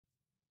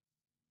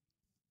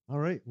All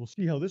right, we'll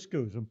see how this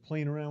goes. I'm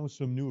playing around with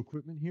some new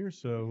equipment here,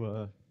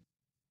 so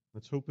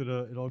let's hope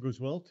it all goes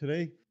well.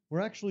 Today, we're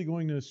actually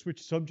going to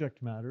switch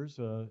subject matters,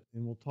 and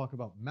we'll talk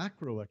about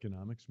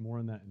macroeconomics. More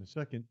on that in a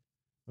second.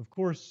 Of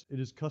course,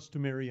 it is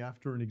customary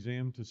after an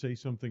exam to say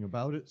something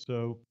about it,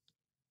 so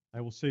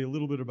I will say a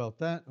little bit about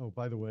that. Oh,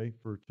 by the way,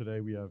 for today,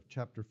 we have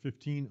Chapter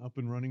 15 up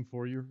and running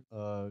for your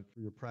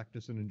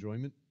practice and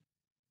enjoyment.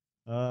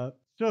 Uh,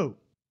 so,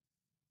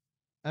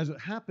 as it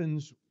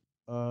happens,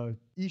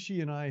 Ishi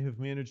and I have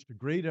managed to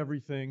grade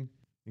everything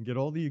and get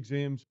all the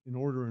exams in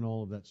order and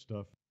all of that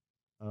stuff.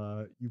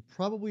 You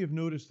probably have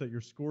noticed that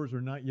your scores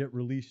are not yet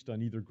released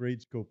on either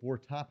Gradescope or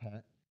Top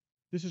Hat.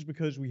 This is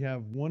because we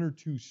have one or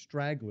two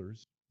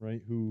stragglers,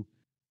 right, who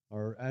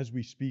are, as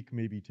we speak,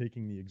 maybe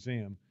taking the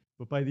exam.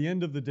 But by the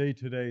end of the day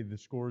today, the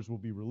scores will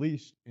be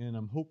released, and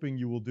I'm hoping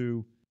you will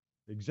do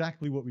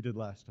exactly what we did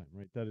last time,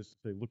 right? That is to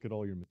say, look at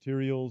all your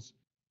materials,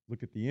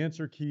 look at the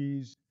answer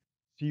keys,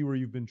 see where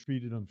you've been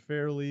treated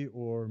unfairly,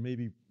 or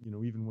maybe,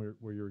 even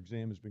where your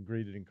exam has been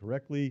graded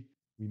incorrectly.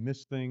 We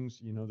miss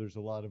things. There's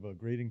a lot of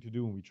grading to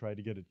do, and we try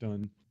to get it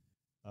done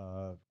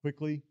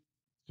quickly.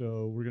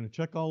 So we're going to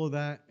check all of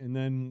that. And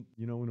then,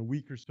 in a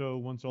week or so,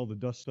 once all the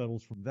dust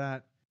settles from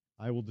that,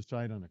 I will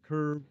decide on a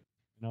curve,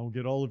 and I will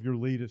get all of your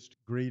latest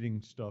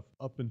grading stuff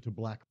up into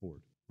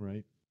Blackboard,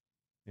 right?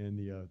 And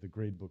the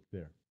grade book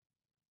there.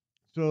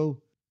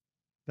 So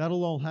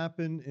that'll all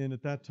happen, and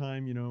at that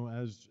time,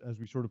 as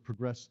we sort of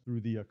progress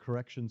through the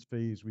corrections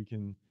phase, we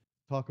can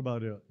talk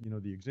about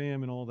the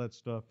exam and all that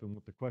stuff and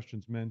what the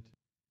questions meant.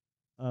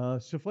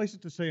 Suffice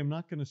it to say, I'm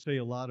not going to say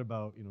a lot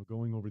about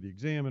going over the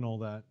exam and all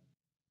that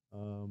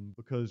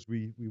because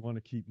we want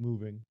to keep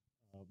moving.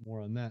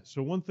 More on that.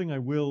 So one thing I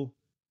will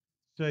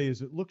say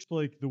is it looks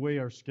like the way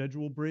our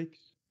schedule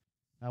breaks,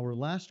 our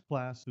last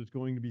class is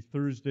going to be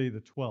Thursday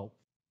the 12th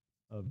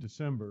of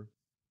December,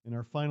 and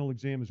our final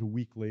exam is a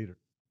week later,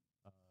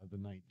 the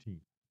 19th.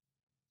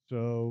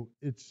 So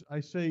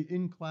I say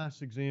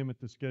in-class exam at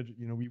the schedule.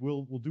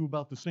 We'll do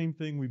about the same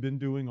thing we've been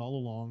doing all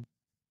along.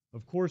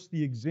 Of course,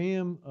 the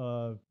exam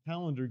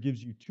calendar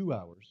gives you 2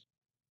 hours,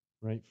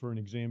 right, for an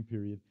exam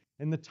period,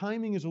 and the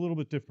timing is a little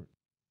bit different,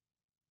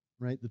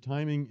 right? The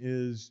timing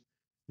is,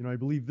 I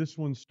believe this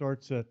one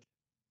starts at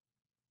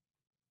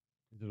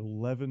is it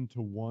 11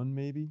 to 1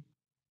 maybe?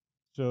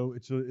 So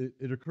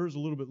it occurs a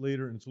little bit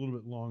later and it's a little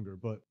bit longer,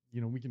 but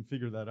we can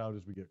figure that out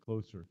as we get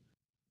closer.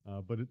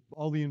 But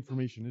all the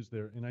information is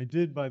there. And I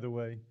did, by the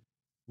way,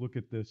 look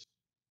at this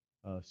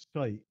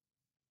site.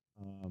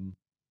 Um,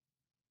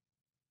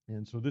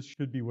 and so this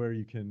should be where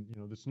you can,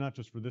 this is not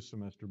just for this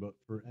semester, but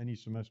for any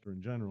semester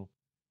in general.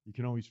 You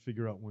can always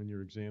figure out when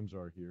your exams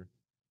are here.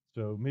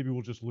 So maybe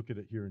we'll just look at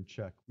it here and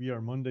check. We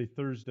are Monday,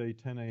 Thursday,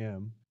 10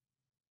 a.m.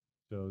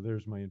 So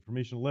there's my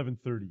information.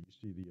 11:30, you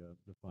see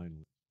the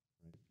finalists,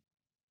 right,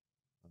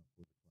 for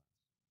the class.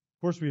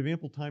 Of course, we have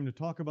ample time to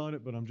talk about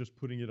it, but I'm just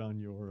putting it on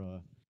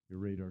your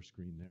radar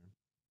screen there.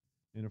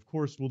 And of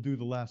course, we'll do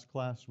the last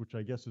class, which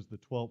I guess is the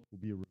 12th, will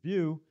be a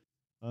review.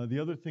 The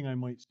other thing I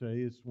might say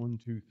is 1,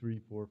 2, 3,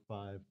 4,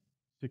 5,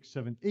 6,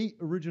 7, 8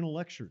 original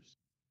lectures.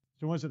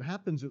 So as it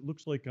happens, it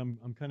looks like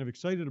I'm kind of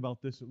excited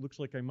about this. It looks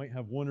like I might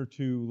have 1 or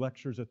 2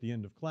 lectures at the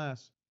end of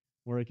class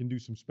where I can do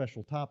some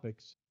special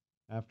topics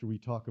after we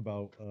talk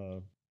about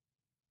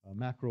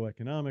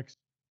macroeconomics.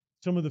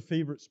 Some of the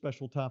favorite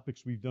special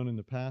topics we've done in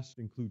the past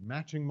include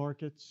matching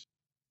markets,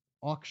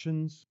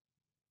 auctions,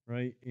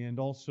 right? And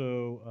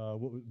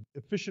also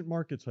efficient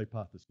markets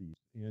hypotheses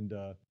and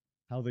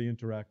how they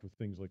interact with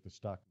things like the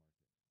stock market.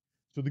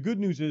 So the good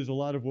news is a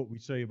lot of what we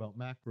say about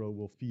macro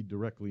will feed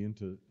directly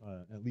into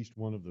at least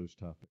one of those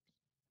topics.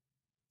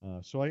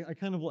 So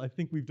I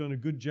think we've done a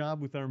good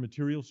job with our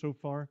material so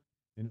far,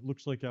 and it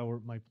looks like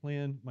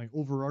my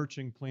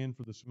overarching plan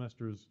for the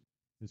semester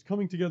is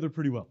coming together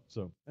pretty well.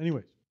 So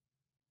anyways,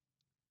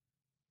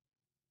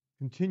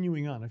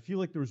 continuing on. I feel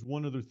like there was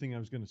one other thing I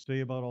was going to say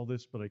about all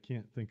this, but I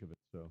can't think of it.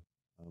 So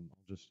I'll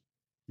just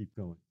keep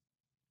going.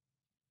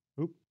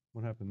 Oop,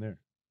 what happened there?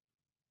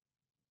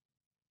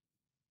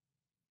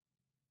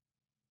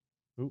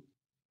 Oop.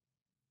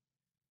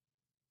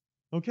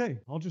 Okay,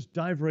 I'll just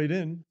dive right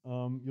in.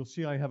 You'll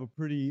see I have a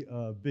pretty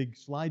big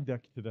slide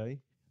deck today.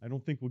 I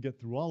don't think we'll get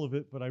through all of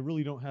it, but I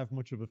really don't have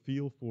much of a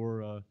feel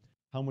for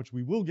how much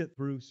we will get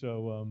through.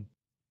 So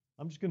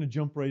I'm just going to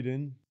jump right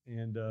in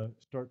and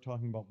start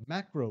talking about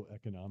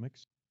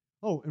macroeconomics.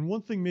 Oh, and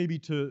one thing maybe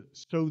to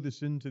sew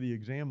this into the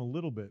exam a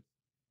little bit,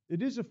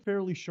 it is a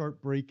fairly sharp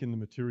break in the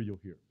material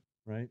here,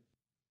 right?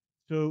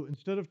 So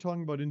instead of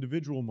talking about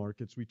individual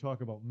markets, we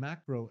talk about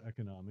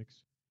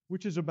macroeconomics,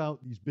 which is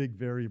about these big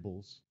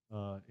variables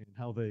and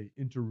how they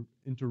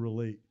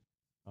interrelate.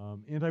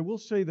 And I will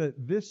say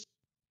that this,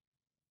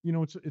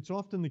 it's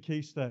often the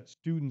case that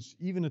students,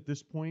 even at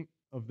this point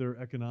of their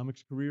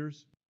economics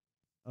careers,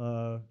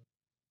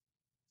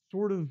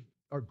 sort of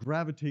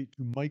gravitate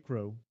to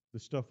micro, the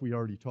stuff we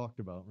already talked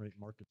about, right?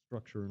 Market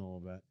structure and all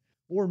of that,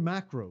 or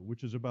macro,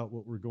 which is about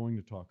what we're going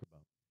to talk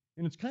about.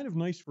 And it's kind of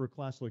nice for a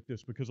class like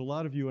this because a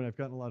lot of you, and I've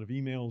gotten a lot of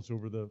emails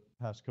over the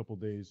past couple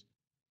days,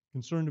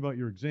 concerned about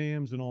your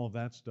exams and all of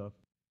that stuff,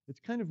 it's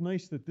kind of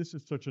nice that this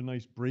is such a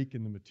nice break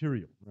in the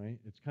material, right?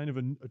 It's kind of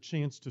a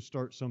chance to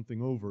start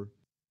something over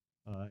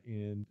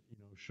and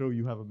show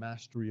you have a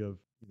mastery of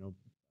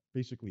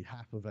basically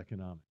half of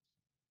economics.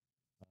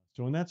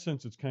 So in that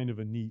sense, it's kind of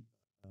a neat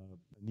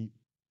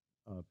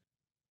uh,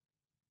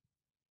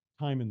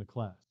 time in the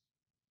class.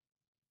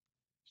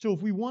 So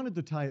if we wanted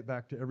to tie it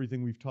back to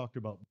everything we've talked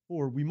about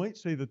before, we might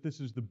say that this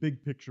is the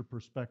big picture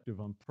perspective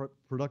on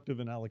productive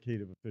and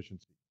allocative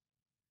efficiency,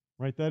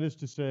 right? That is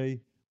to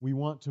say, we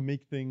want to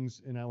make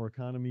things in our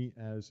economy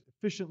as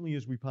efficiently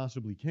as we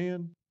possibly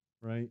can,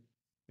 right?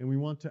 And we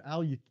want to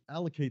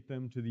allocate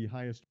them to the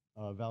highest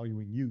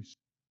valuing use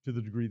to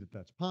the degree that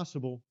that's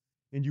possible.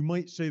 And you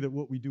might say that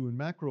what we do in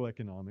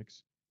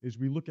macroeconomics is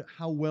we look at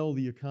how well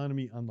the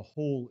economy on the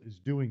whole is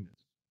doing this,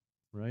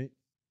 right?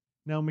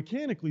 Now,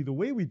 mechanically, the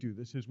way we do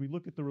this is we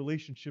look at the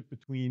relationship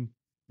between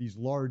these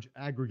large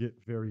aggregate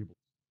variables,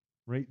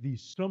 right?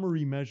 These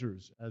summary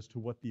measures as to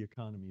what the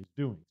economy is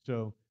doing.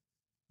 So,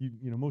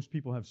 most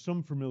people have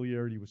some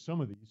familiarity with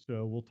some of these.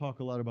 So we'll talk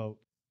a lot about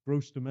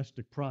gross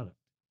domestic product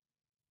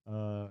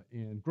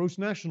and gross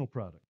national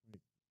product, right?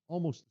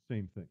 Almost the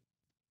same thing.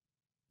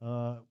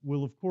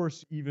 We'll, of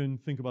course, even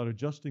think about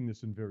adjusting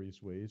this in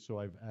various ways. So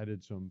I've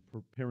added some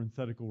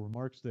parenthetical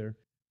remarks there.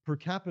 Per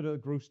capita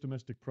gross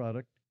domestic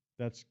product,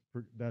 that's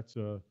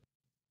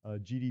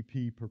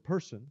GDP per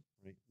person,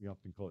 right? We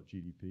often call it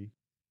GDP.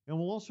 And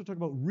we'll also talk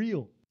about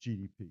real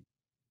GDP.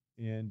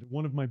 And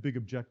one of my big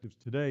objectives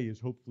today is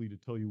hopefully to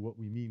tell you what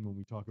we mean when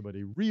we talk about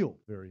a real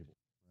variable,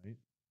 right?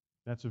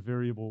 That's a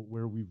variable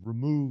where we've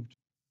removed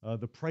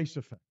the price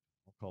effect,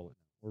 I'll call it,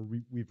 or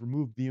we've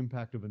removed the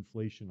impact of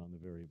inflation on the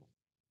variable.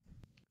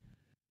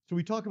 So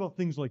we talk about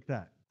things like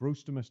that.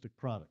 Gross domestic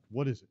product,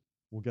 what is it?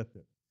 We'll get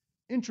there.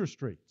 Interest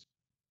rates,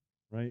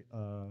 right?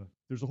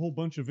 There's a whole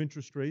bunch of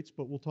interest rates,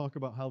 but we'll talk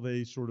about how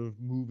they sort of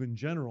move in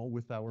general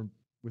with our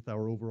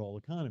overall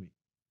economy.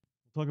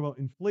 We'll talk about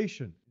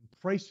inflation and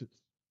prices,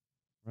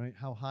 right?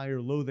 How high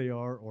or low they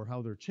are or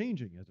how they're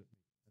changing as it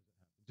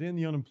happens, and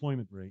the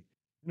unemployment rate.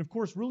 And of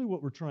course, really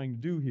what we're trying to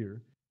do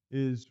here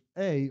is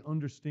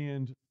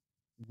understand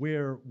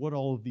what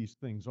all of these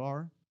things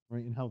are,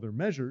 right? And how they're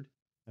measured.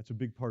 That's a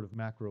big part of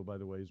macro, by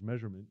the way, is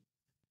measurement.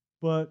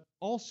 But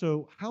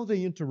also how they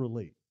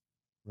interrelate,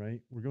 right?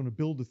 We're going to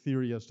build a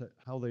theory as to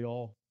how they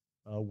all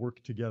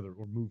work together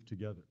or move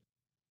together.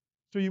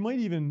 So you might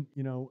even,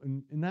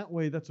 in that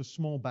way, that's a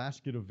small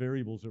basket of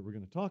variables that we're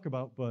going to talk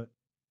about. But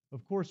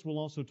of course, we'll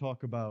also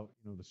talk about,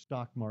 the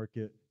stock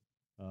market,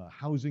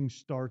 housing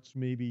starts,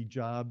 maybe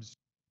jobs,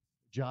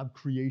 job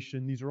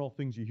creation. These are all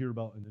things you hear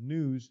about in the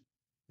news.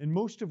 And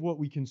most of what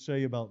we can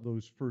say about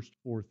those first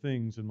four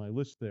things in my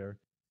list there,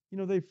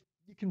 you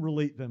can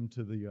relate them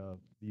to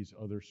these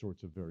other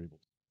sorts of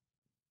variables.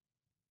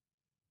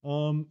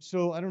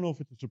 So I don't know if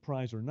it's a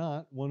surprise or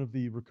not. One of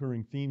the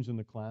recurring themes in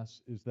the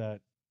class is that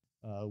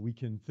we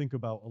can think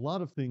about a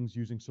lot of things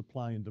using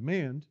supply and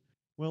demand.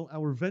 Well,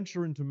 our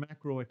venture into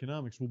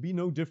macroeconomics will be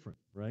no different,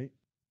 right?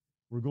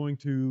 We're going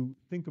to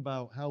think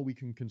about how we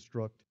can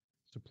construct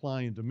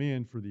supply and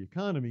demand for the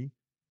economy.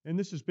 And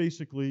this is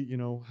basically,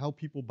 how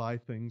people buy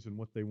things and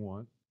what they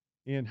want,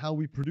 and how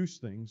we produce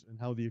things and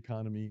how the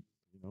economy,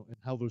 and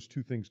how those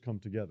two things come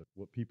together,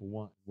 what people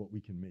want, what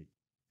we can make.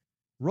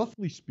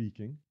 Roughly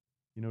speaking,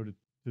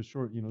 to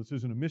short, this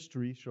isn't a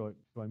mystery, so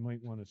I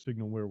might want to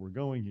signal where we're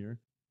going here.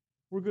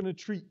 We're going to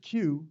treat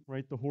Q,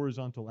 right, the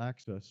horizontal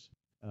axis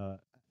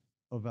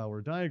of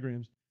our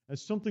diagrams,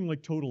 as something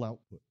like total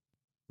output,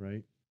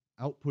 right?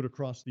 Output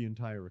across the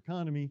entire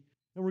economy.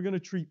 And we're going to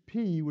treat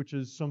P, which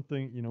is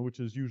something, which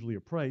is usually a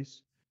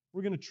price.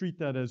 We're going to treat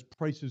that as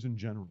prices in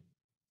general,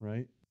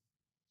 right?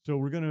 So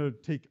we're going to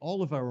take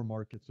all of our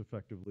markets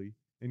effectively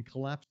and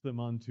collapse them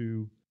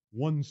onto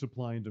one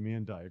supply and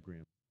demand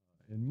diagram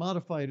and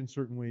modify it in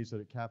certain ways that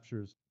it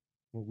captures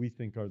what we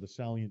think are the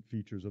salient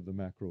features of the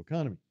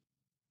macroeconomy.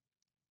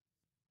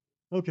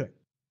 Okay.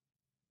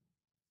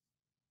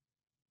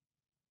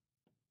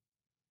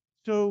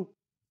 So,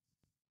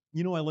 I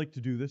like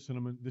to do this,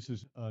 and this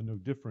is no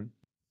different.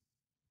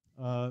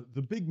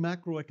 The big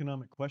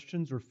macroeconomic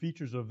questions or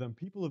features of them,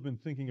 people have been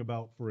thinking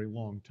about for a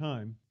long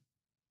time.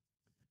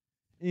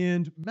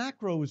 And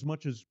macro, as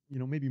much as,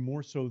 maybe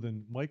more so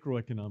than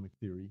microeconomic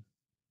theory,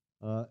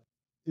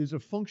 is a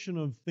function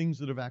of things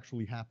that have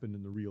actually happened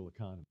in the real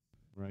economy,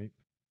 right?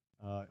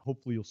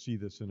 Hopefully you'll see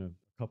this in a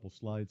couple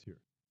slides here.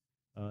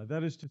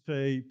 That is to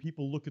say,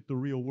 people look at the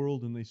real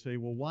world and they say,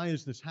 well, why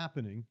is this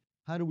happening?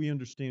 How do we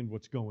understand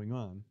what's going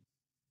on?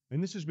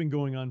 And this has been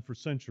going on for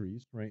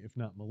centuries, right, if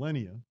not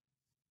millennia.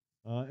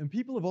 And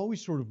people have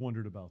always sort of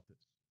wondered about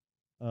this.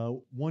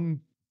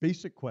 One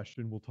basic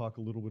question we'll talk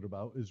a little bit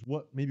about is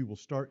maybe we'll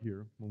start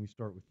here when we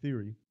start with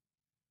theory.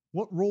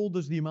 What role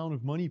does the amount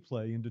of money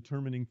play in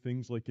determining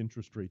things like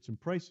interest rates and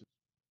prices?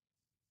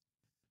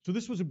 So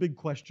this was a big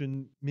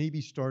question,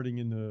 maybe starting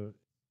in the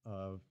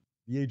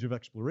age of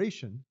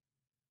exploration,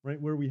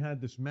 right, where we had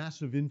this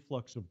massive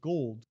influx of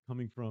gold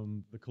coming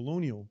from the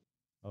colonial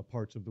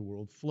parts of the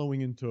world flowing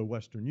into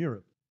Western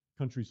Europe,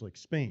 countries like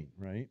Spain,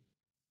 right?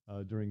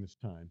 during this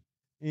time.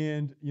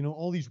 And, you know,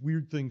 all these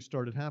weird things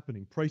started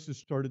happening. Prices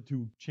started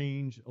to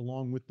change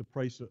along with the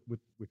price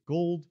with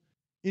gold.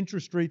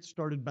 Interest rates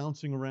started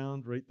bouncing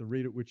around, right? The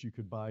rate at which you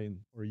could buy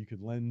or you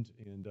could lend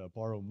and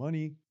borrow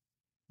money.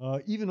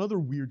 Even other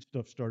weird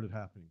stuff started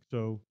happening.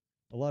 So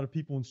a lot of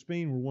people in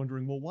Spain were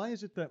wondering, well, why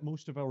is it that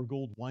most of our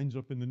gold winds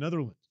up in the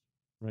Netherlands,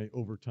 right,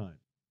 over time?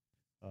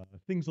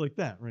 Things like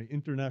that, right?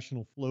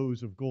 International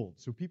flows of gold.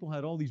 So people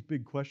had all these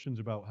big questions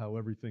about how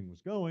everything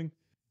was going,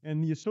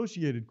 and the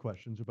associated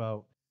questions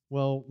about,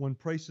 well, when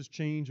prices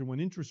change and when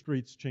interest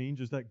rates change,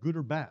 is that good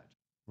or bad,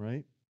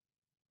 right?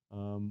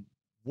 Um,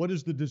 what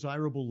is the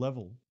desirable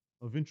level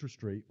of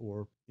interest rate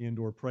or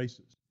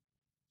prices?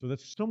 So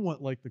that's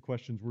somewhat like the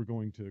questions we're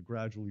going to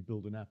gradually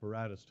build an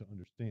apparatus to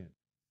understand.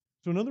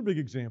 So another big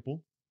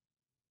example,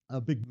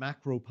 a big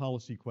macro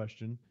policy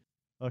question,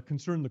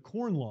 concerned the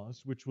Corn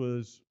Laws, which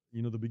was,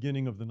 you know, the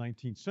beginning of the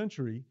 19th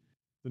century.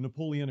 The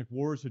Napoleonic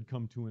Wars had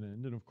come to an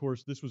end, and of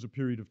course, this was a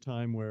period of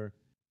time where,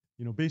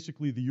 you know,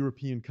 basically the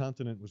European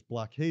continent was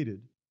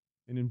blockaded.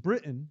 And in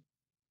Britain,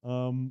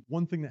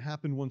 one thing that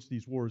happened once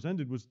these wars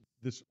ended was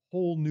this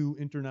whole new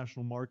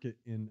international market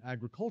in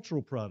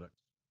agricultural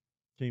products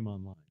came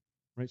online,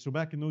 right? So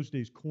back in those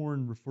days,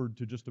 corn referred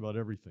to just about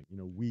everything, you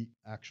know, wheat,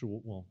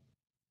 actual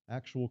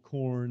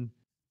corn,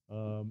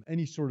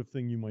 any sort of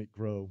thing you might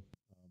grow,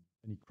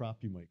 any crop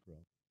you might grow.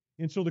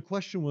 And so the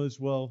question was,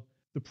 well,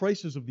 the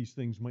prices of these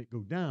things might go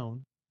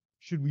down.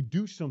 Should we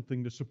do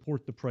something to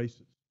support the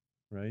prices,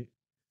 right?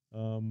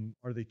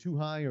 Are they too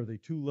high? Are they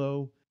too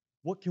low?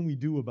 What can we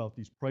do about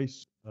these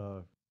price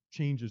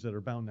changes that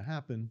are bound to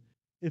happen,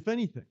 if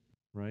anything,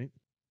 right?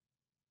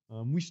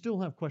 We still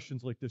have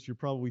questions like this. You're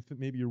probably,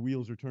 maybe your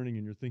wheels are turning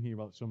and you're thinking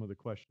about some of the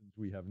questions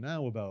we have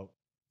now about,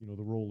 you know,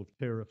 the role of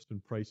tariffs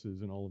and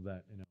prices and all of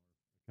that in our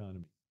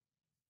economy.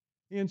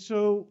 And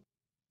so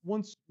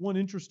one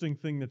interesting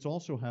thing that's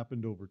also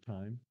happened over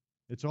time,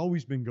 it's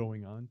always been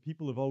going on.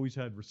 People have always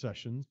had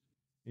recessions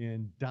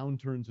and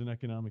downturns in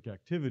economic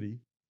activity.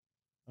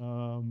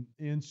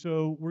 And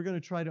so we're going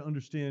to try to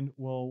understand,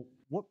 well,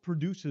 what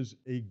produces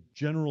a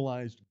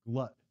generalized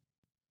glut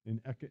in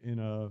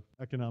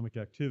economic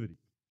activity,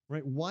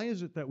 right? Why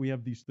is it that we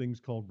have these things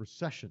called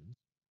recessions,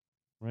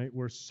 right?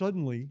 Where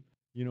suddenly,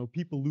 you know,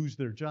 people lose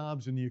their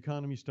jobs and the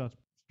economy starts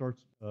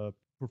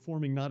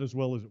performing not as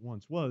well as it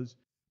once was.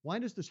 Why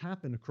does this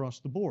happen across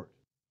the board?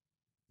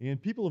 And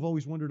people have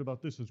always wondered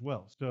about this as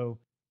well. So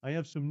I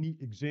have some neat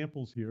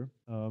examples here.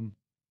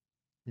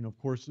 You know, of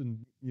course,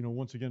 and, you know,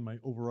 once again, my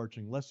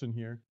overarching lesson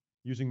here,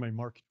 using my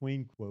Mark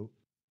Twain quote,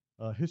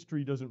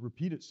 history doesn't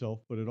repeat itself,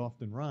 but it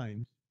often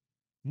rhymes.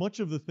 Much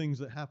of the things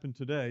that happen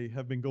today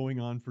have been going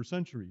on for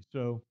centuries.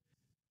 So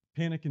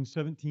panic in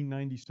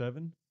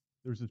 1797,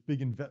 there's this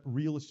big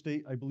real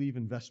estate, I believe,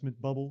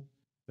 investment bubble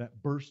that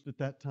burst at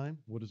that time.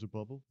 What is a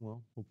bubble?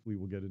 Well, hopefully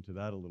we'll get into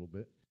that a little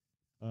bit.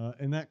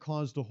 And that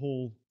caused a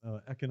whole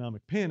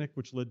economic panic,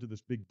 which led to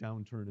this big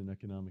downturn in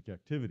economic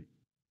activity.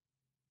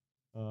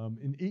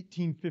 In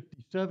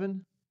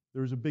 1857,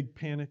 there was a big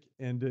panic,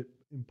 and it,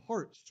 in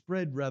part,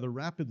 spread rather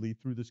rapidly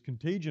through this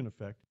contagion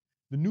effect.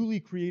 The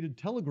newly created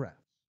telegraphs,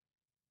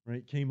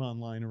 right, came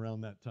online around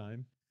that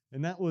time,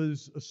 and that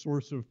was a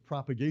source of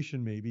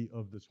propagation, maybe,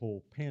 of this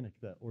whole panic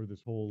or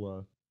this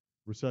whole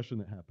recession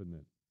that happened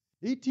then.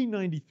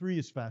 1893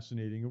 is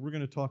fascinating, and we're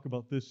going to talk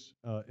about this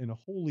in a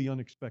wholly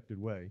unexpected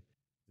way.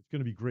 It's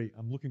going to be great.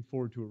 I'm looking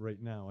forward to it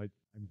right now.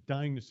 I'm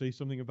dying to say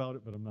something about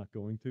it, but I'm not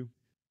going to.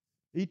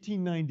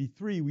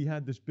 1893, we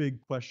had this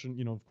big question.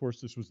 You know, of course,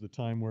 this was the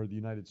time where the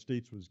United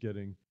States was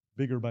getting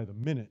bigger by the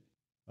minute,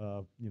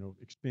 you know,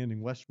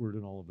 expanding westward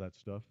and all of that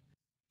stuff.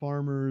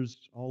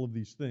 Farmers, all of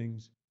these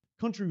things.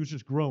 Country was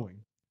just growing.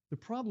 The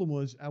problem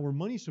was our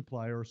money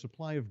supply, our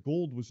supply of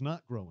gold, was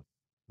not growing,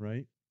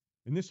 right?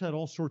 And this had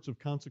all sorts of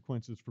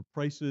consequences for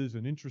prices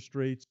and interest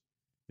rates.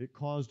 It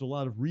caused a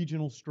lot of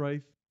regional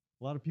strife.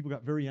 A lot of people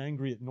got very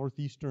angry at the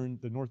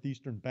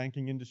Northeastern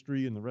banking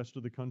industry and the rest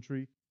of the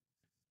country.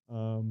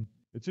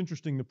 It's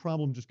interesting, the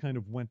problem just kind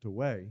of went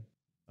away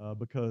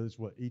because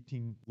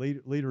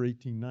later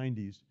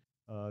 1890s,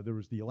 there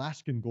was the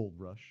Alaskan gold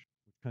rush,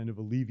 which kind of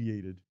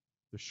alleviated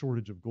the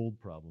shortage of gold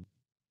problem.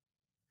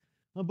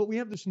 But we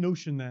have this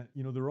notion that,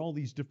 you know, there are all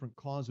these different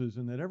causes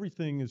and that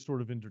everything is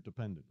sort of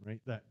interdependent, right?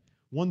 That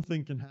one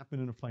thing can happen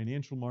in a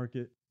financial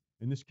market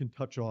and this can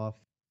touch off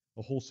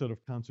a whole set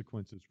of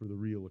consequences for the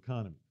real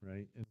economy,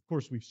 right? And of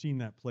course, we've seen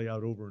that play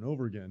out over and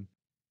over again,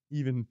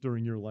 even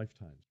during your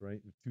lifetimes,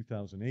 right? In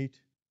 2008,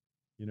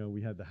 you know,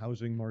 we had the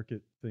housing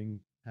market thing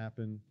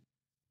happen.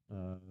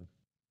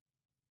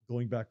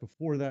 Going back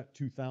before that,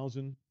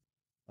 2000,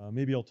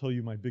 maybe I'll tell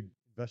you my big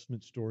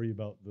investment story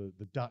about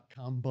the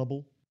dot-com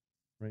bubble,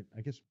 right?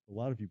 I guess a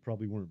lot of you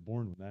probably weren't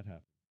born when that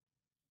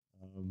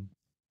happened.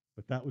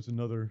 But that was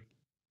another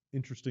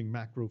interesting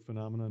macro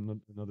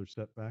phenomenon, another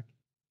setback.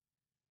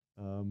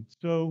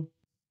 So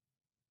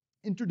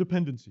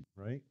interdependency,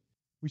 right?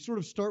 We sort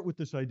of start with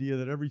this idea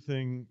that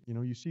everything, you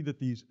know, you see that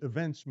these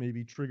events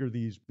maybe trigger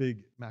these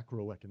big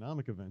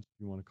macroeconomic events,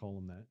 if you want to call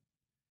them that.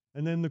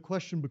 And then the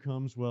question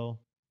becomes, well,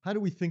 how do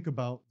we think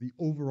about the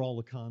overall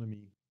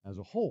economy as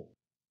a whole?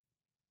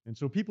 And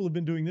so people have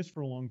been doing this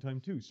for a long time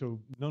too. So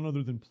none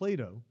other than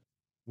Plato,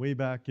 way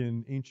back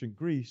in ancient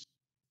Greece,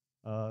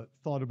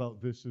 thought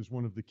about this as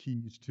one of the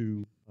keys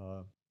to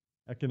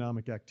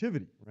economic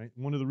activity, right?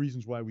 One of the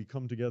reasons why we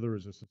come together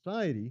as a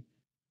society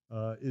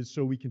is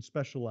so we can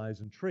specialize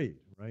in trade,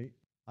 right?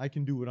 I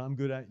can do what I'm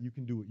good at, you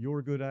can do what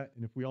you're good at,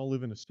 and if we all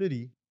live in a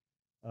city,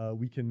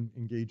 we can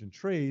engage in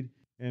trade.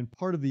 And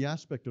part of the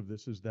aspect of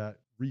this is that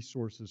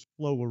resources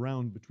flow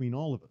around between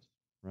all of us,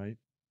 right?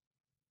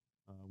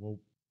 Well,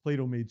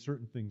 Plato made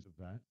certain things of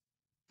that.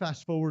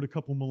 Fast forward a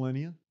couple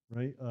millennia,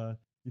 right?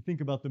 You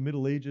think about the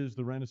Middle Ages,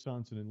 the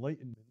Renaissance, and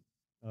Enlightenment.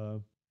 Uh,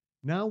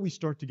 Now we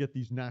start to get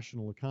these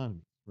national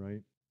economies,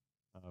 right?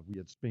 We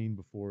had Spain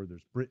before,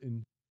 there's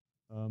Britain.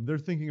 They're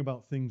thinking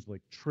about things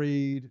like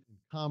trade and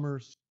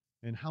commerce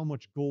and how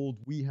much gold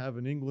we have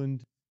in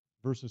England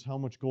versus how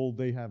much gold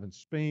they have in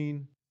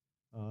Spain.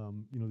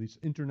 These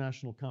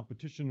international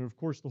competition, and of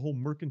course the whole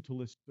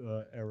mercantilist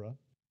era,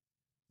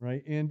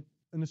 right? And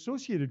an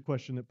associated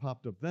question that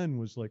popped up then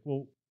was like,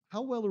 well,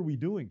 how well are we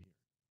doing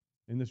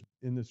here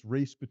in this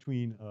race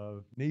between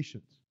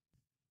nations?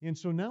 And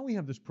so now we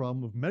have this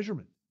problem of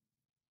measurement,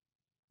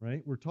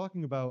 right? We're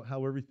talking about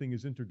how everything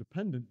is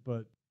interdependent,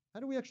 but how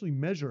do we actually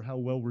measure how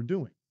well we're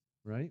doing,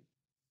 right?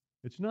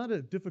 It's not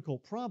a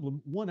difficult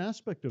problem. One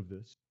aspect of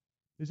this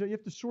is that you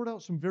have to sort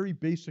out some very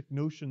basic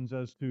notions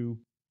as to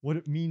what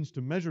it means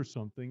to measure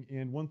something.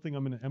 And one thing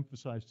I'm going to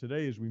emphasize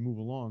today as we move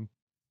along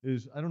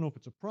is, I don't know if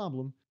it's a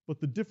problem, but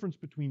the difference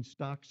between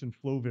stocks and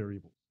flow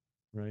variables,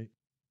 right?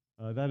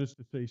 That is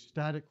to say,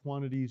 static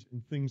quantities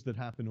and things that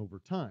happen over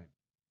time.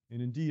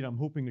 And indeed, I'm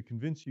hoping to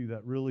convince you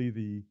that really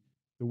the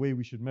way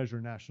we should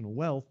measure national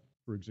wealth,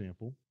 for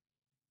example,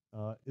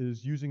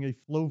 is using a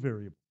flow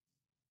variable,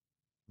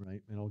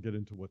 right? And I'll get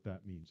into what that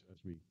means as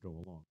we go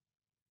along.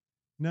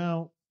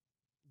 Now,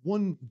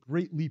 one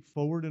great leap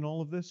forward in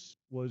all of this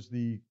was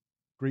the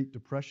Great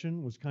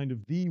Depression, was kind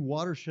of the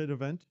watershed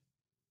event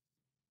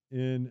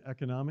in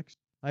economics.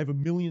 I have a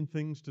million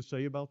things to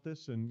say about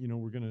this, and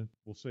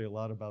we'll say a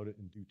lot about it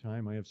in due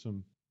time. I have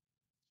some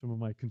of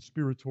my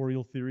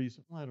conspiratorial theories.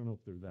 Well, I don't know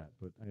if they're that,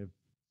 but I have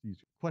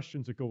these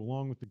questions that go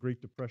along with the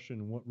Great Depression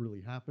and what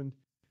really happened.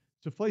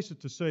 Suffice it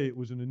to say, it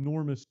was an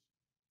enormous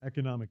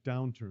economic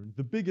downturn,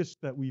 the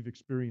biggest that we've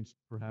experienced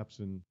perhaps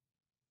in,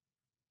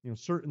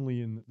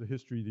 certainly in the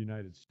history of the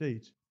United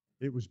States.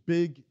 It was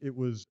big, it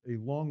was a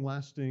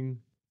long-lasting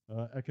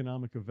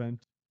economic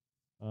event,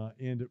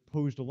 and it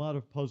posed a lot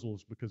of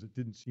puzzles because it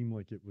didn't seem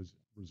like it was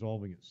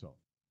resolving itself.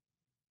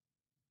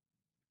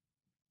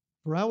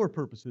 For our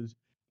purposes,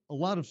 a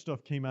lot of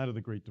stuff came out of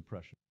the Great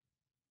Depression,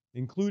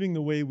 including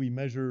the way we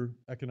measure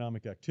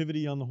economic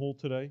activity on the whole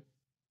today,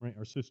 right?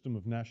 Our system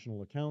of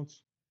national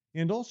accounts,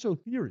 and also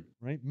theory,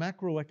 right?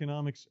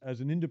 Macroeconomics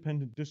as an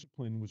independent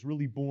discipline was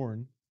really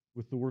born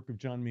with the work of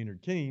John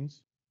Maynard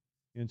Keynes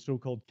and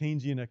so-called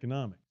Keynesian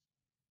economics,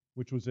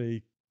 which was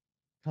a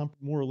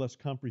more or less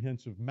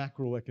comprehensive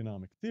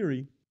macroeconomic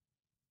theory,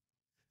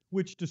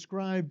 which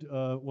described,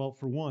 well,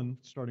 for one,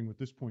 starting with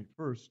this point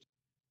first,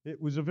 it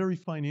was a very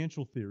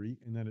financial theory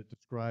in that it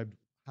described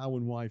how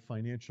and why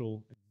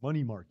financial and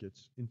money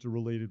markets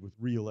interrelated with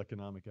real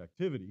economic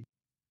activity.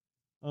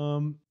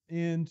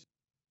 And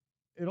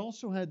it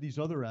also had these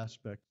other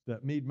aspects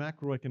that made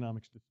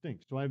macroeconomics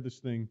distinct. So I have this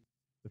thing,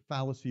 the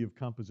fallacy of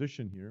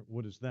composition here.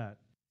 What is that?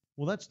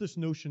 Well, that's this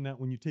notion that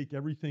when you take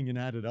everything and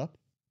add it up,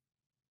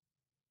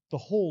 the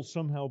whole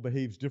somehow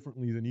behaves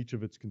differently than each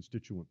of its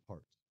constituent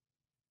parts.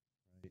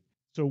 Right?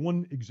 So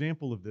one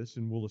example of this,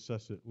 and we'll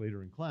assess it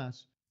later in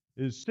class,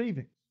 is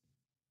savings,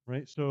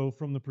 right? So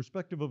from the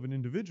perspective of an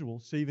individual,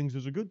 savings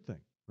is a good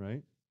thing,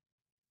 right?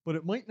 But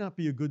it might not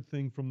be a good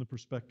thing from the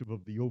perspective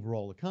of the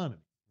overall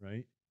economy,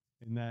 right?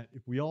 In that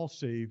if we all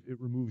save, it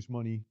removes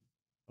money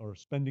or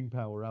spending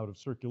power out of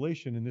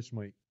circulation, and this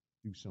might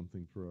do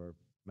something for our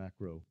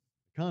macro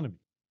economy,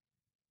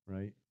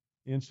 right?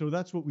 And so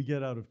that's what we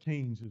get out of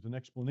Keynes, is an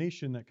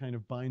explanation that kind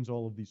of binds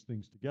all of these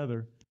things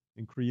together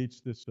and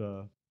creates this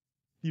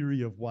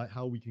theory of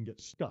how we can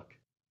get stuck,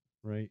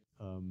 right?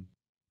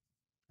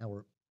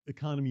 Our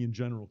economy in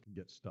general can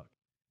get stuck.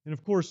 And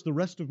of course, the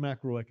rest of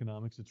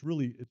macroeconomics, it's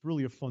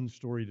really a fun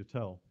story to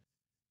tell.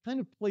 Kind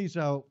of plays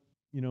out,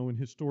 in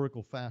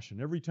historical fashion.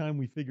 Every time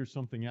we figure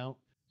something out,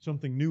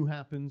 something new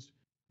happens,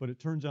 but it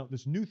turns out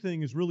this new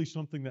thing is really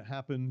something that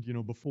happened,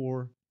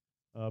 before,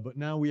 but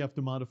now we have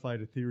to modify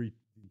the theory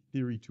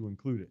to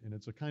include it. And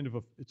it's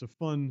a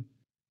fun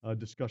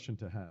discussion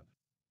to have.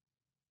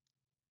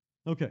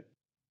 Okay.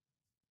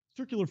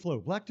 Circular flow.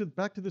 Back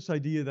to this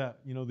idea that,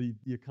 the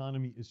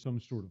economy is some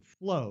sort of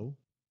flow.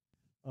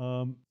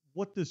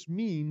 What this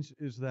means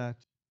is that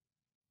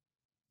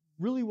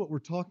really what we're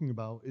talking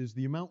about is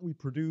the amount we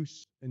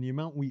produce and the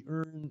amount we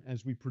earn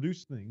as we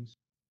produce things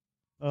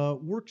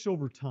works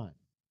over time,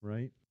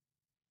 right?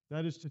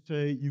 That is to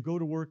say, you go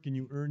to work and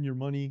you earn your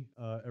money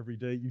every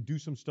day. You do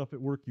some stuff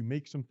at work. You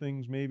make some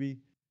things maybe.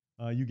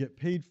 You get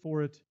paid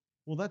for it.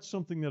 Well, that's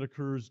something that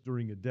occurs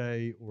during a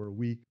day or a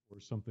week or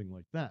something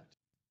like that,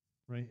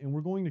 right? And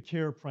we're going to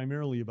care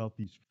primarily about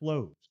these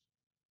flows,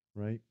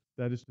 right?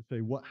 That is to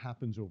say, what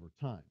happens over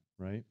time,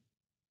 right?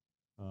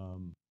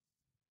 Um,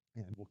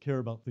 and we'll care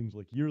about things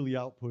like yearly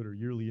output or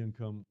yearly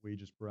income,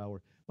 wages per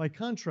hour. By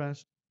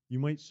contrast, you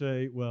might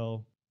say,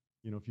 well,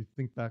 if you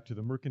think back to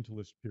the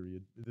mercantilist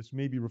period, this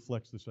maybe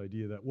reflects this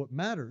idea that what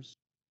matters,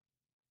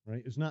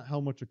 right, is not how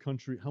much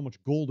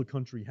gold a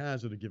country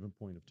has at a given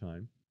point of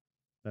time.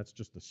 That's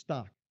just a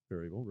stock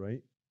variable,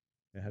 right?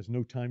 It has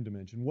no time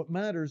dimension. What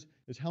matters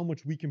is how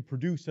much we can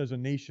produce as a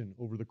nation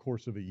over the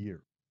course of a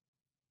year,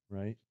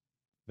 right?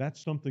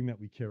 That's something that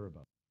we care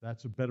about.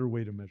 That's a better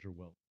way to measure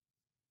wealth.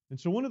 And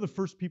so one of the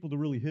first people to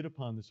really hit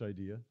upon this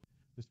idea,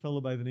 this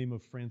fellow by the name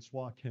of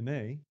Francois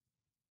Quesnay,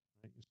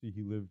 right? You see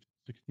he lived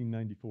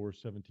 1694,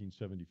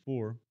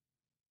 1774.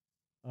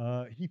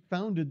 He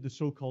founded the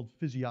so-called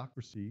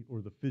physiocracy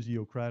or the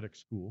physiocratic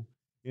school.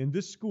 And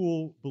this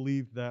school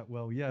believed that,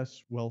 well,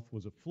 yes, wealth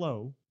was a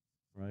flow,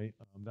 right?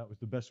 That was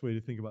the best way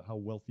to think about how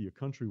wealthy a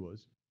country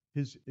was.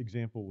 His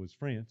example was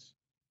France.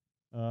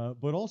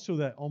 But also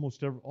that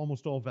almost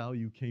all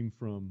value came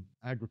from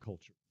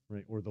agriculture,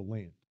 right, or the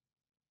land.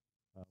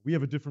 We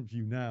have a different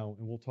view now,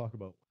 and we'll talk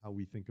about how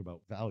we think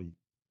about value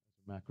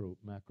as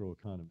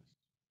macroeconomists.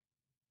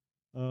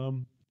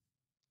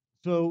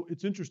 So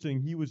it's interesting.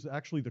 He was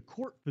actually the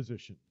court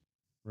physician,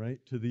 right,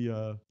 to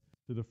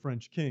the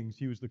French kings.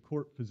 He was the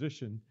court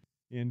physician,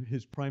 and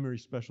his primary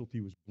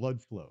specialty was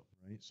blood flow,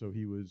 right? So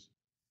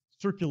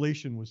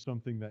circulation was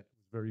something that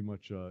was very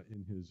much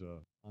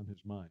on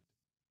his mind,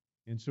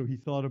 and so he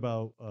thought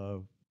about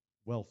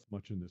wealth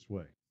much in this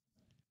way.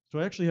 So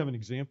I actually have an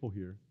example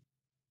here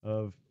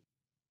of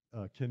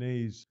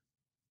Quesnay's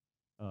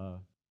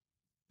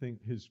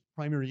his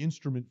primary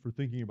instrument for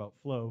thinking about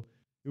flow.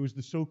 It was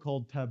the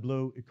so-called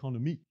tableau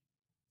économique,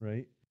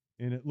 right?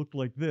 And it looked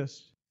like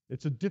this.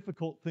 It's a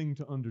difficult thing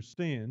to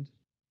understand.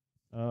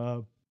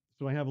 So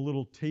I have a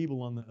little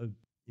table on the,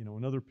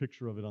 another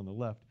picture of it on the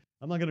left.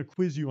 I'm not going to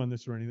quiz you on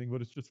this or anything,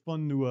 but it's just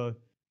fun to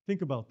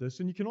think about this.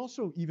 And you can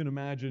also even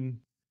imagine,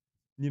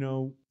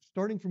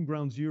 starting from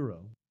ground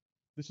zero,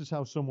 this is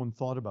how someone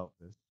thought about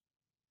this.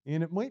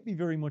 And it might be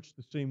very much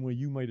the same way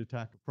you might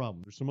attack a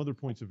problem. There's some other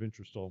points of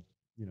interest I'll,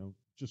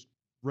 just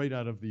right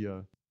out of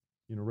the,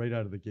 right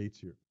out of the gates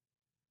here.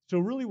 So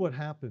really what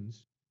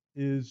happens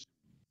is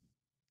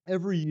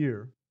every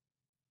year,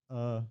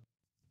 the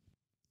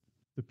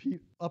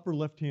upper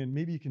left hand,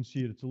 maybe you can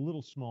see it, it's a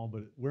little small,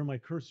 but where my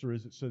cursor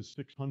is, it says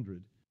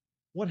 600.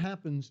 What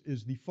happens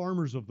is the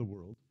farmers of the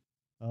world,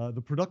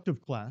 the productive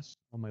class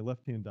on my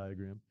left-hand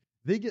diagram,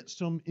 they get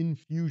some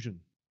infusion,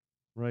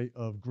 right,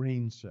 of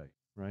grain, say,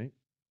 right?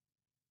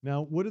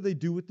 Now, what do they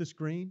do with this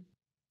grain?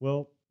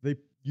 Well, they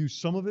use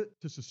some of it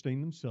to sustain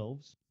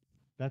themselves.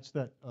 That's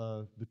the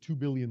 2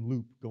 billion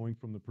loop going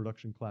from the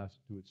production class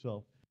to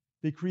itself.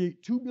 They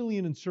create 2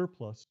 billion in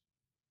surplus,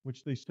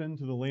 which they send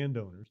to the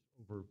landowners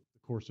over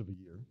the course of a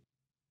year.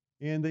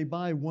 And they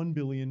buy 1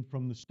 billion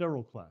from the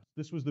sterile class.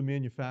 This was the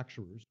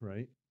manufacturers,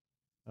 right?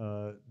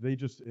 They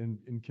just,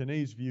 in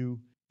Quesnay's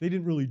view, they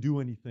didn't really do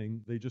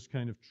anything. They just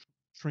kind of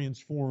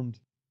transformed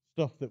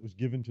stuff that was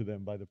given to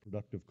them by the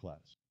productive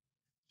class.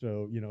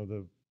 So,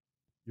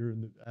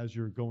 as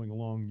you're going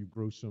along, you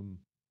grow some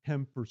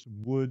hemp or some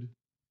wood,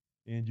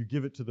 and you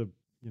give it to the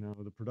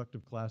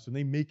productive class, and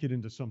they make it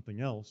into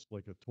something else,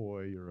 like a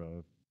toy or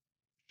a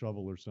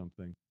shovel or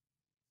something.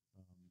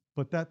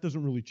 But that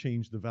doesn't really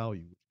change the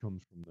value which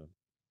comes from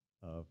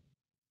the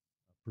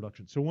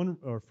production.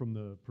 From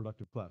the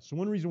productive class. So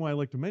one reason why I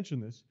like to mention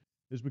this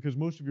is because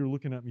most of you are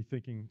looking at me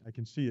thinking, I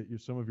can see it.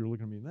 Some of you are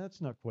looking at me,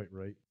 that's not quite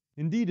right.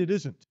 Indeed, it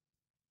isn't.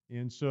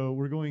 And so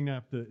we're going to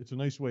have to, it's a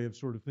nice way of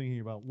sort of thinking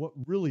about what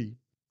really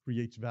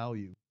creates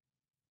value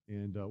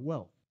and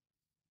wealth.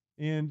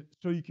 And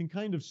so you can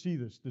kind of see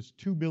this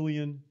 2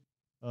 billion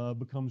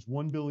becomes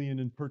 1 billion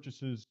in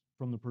purchases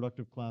from the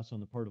productive class on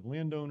the part of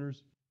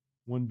landowners,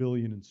 1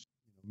 billion in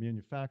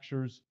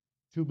manufacturers,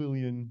 2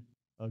 billion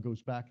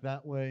goes back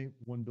that way,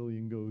 1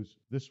 billion goes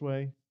this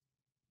way.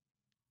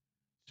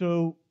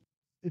 So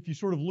if you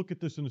sort of look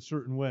at this in a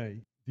certain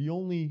way, the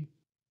only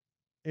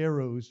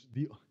arrows,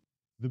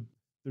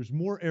 there's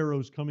more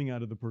arrows coming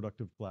out of the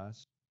productive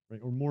class, right?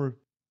 Or more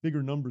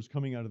bigger numbers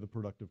coming out of the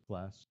productive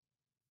class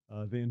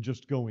than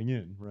just going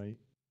in, right?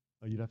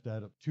 You'd have to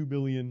add up 2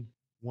 billion,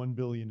 1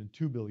 billion, and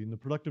 2 billion. The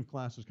productive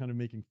class is kind of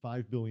making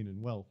 5 billion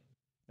in wealth.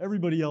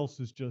 Everybody else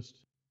is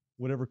just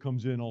whatever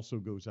comes in also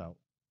goes out.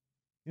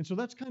 And so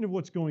that's kind of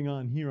what's going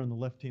on here on the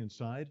left-hand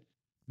side.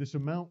 This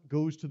amount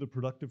goes to the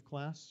productive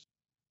class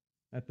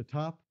at the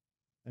top,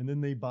 and then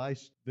they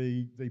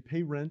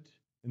pay rent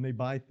and they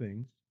buy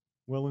things.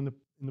 Well, in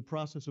the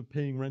process of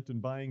paying rent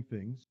and buying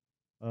things,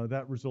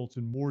 that results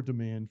in more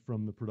demand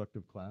from the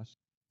productive class.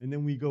 And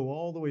then we go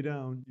all the way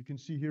down. You can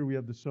see here we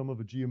have the sum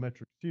of a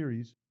geometric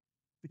series.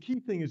 The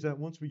key thing is that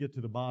once we get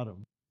to the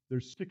bottom,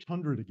 there's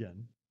 600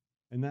 again,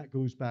 and that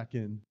goes back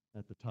in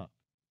at the top,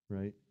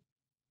 right?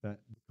 That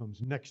becomes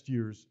next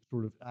year's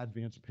sort of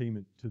advance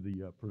payment to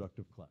the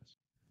productive class.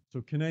 So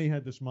Quesnay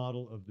had this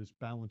model of this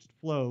balanced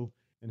flow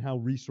and how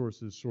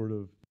resources sort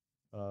of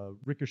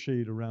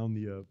ricocheted around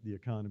the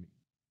economy.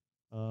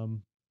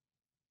 Um,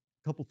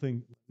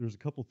 there's a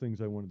couple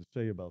things I wanted to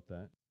say about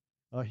that.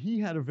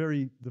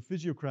 The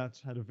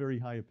physiocrats had a very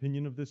high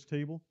opinion of this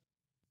table,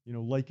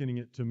 likening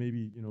it to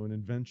maybe, an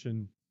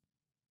invention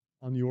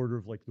on the order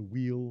of like the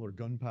wheel or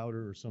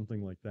gunpowder or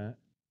something like that.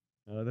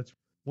 That's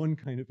one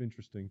kind of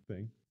interesting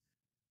thing.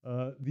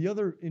 The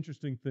other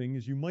interesting thing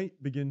is you might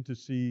begin to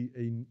see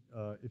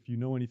if you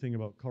know anything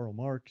about Karl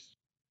Marx,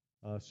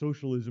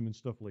 socialism and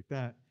stuff like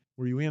that,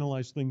 where you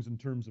analyze things in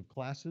terms of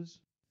classes.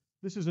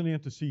 This is an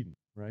antecedent,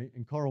 right?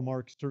 And Karl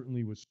Marx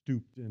certainly was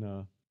stooped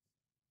in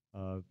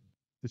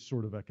this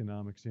sort of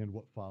economics and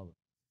what followed.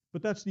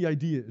 But that's the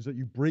idea, is that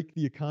you break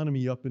the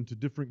economy up into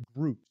different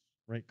groups,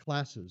 right?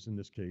 Classes in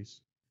this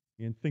case,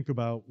 and think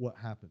about what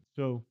happens.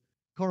 So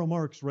Karl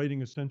Marx,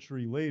 writing a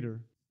century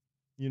later,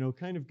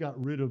 kind of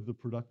got rid of the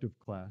productive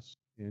class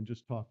and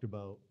just talked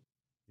about,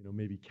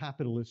 maybe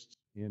capitalists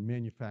and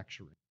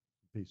manufacturing,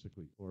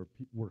 basically, or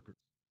workers.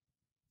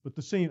 But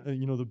the same,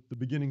 the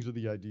beginnings of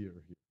the idea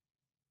are here.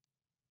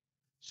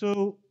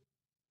 So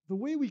the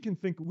way we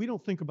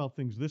don't think about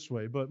things this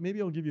way, but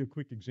maybe I'll give you a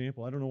quick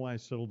example. I don't know why I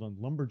settled on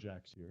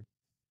lumberjacks here,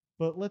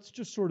 but let's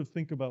just sort of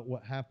think about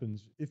what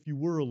happens if you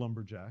were a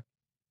lumberjack.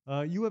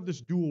 You have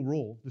this dual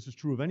role. This is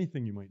true of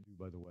anything you might do,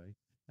 by the way,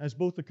 as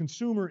both a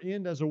consumer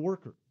and as a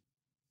worker,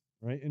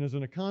 right? And as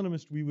an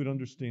economist, we would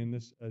understand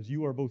this as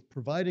you are both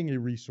providing a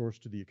resource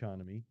to the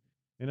economy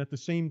and at the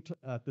same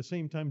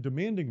time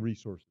demanding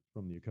resources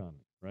from the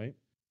economy, right?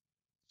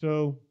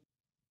 So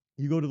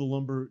you go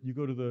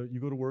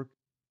to work.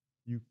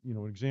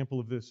 An example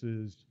of this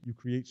is you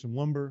create some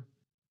lumber,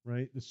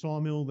 right? The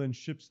sawmill then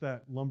ships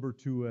that lumber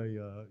to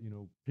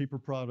a paper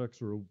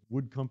products or a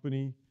wood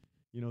company.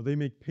 They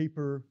make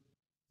paper,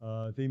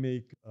 they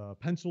make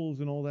pencils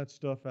and all that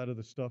stuff out of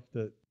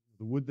the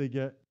wood they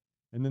get.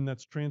 And then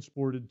that's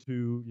transported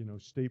to,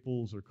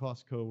 Staples or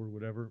Costco or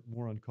whatever,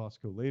 more on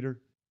Costco later.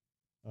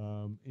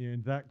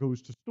 And that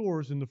goes to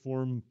stores in the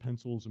form of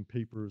pencils and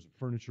papers,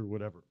 furniture,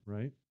 whatever,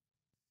 right?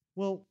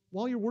 Well,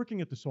 while you're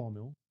working at the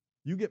sawmill,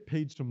 you get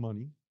paid some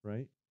money,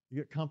 right? You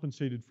get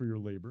compensated for your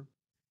labor,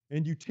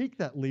 and you take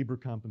that labor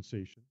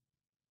compensation.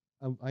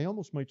 I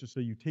almost might just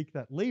say you take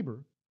that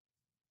labor,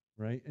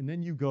 right? And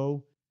then you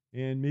go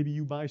and maybe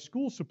you buy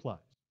school supplies,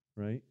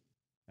 right?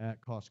 At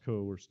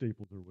Costco or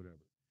Staples or whatever.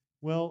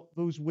 Well,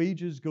 those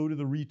wages go to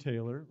the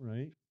retailer,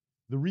 right?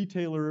 The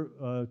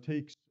retailer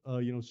takes,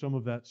 some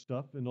of that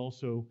stuff and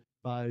also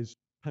buys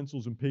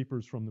pencils and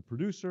papers from the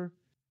producer.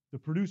 The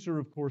producer,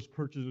 of course,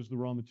 purchases the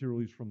raw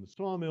materials from the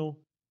sawmill,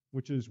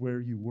 which is where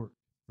you work,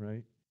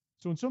 right?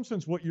 So in some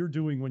sense, what you're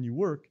doing when you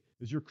work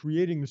is you're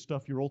creating the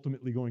stuff you're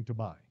ultimately going to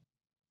buy.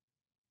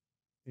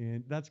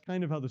 And that's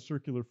kind of how the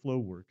circular flow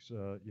works.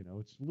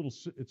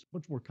 It's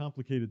much more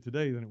complicated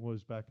today than it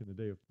was back in the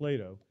day of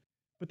Plato,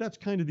 but that's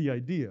kind of the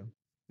idea.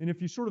 And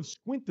if you sort of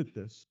squint at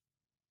this,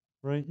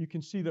 right, you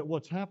can see that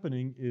what's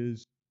happening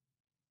is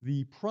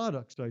the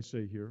products, I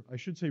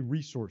should say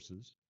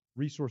resources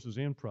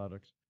and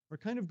products, are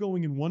kind of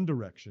going in one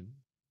direction,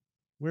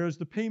 whereas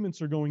the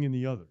payments are going in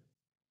the other,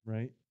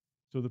 right?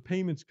 So the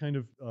payments kind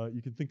of,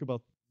 you can think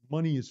about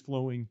money is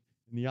flowing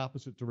in the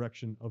opposite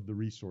direction of the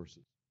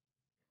resources.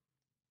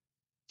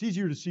 It's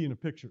easier to see in a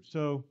picture.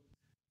 So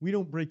we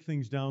don't break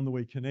things down the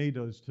way Kane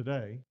does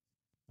today.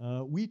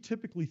 We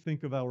typically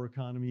think of our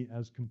economy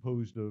as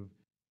composed of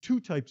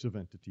two types of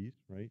entities,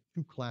 right?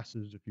 Two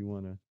classes, if you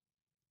want to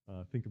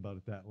think about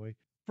it that way.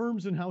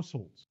 Firms and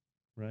households,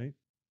 right?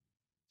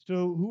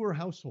 So who are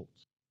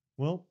households?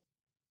 Well,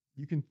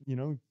 you can,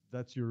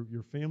 that's your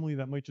family.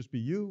 That might just be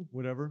you,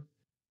 whatever.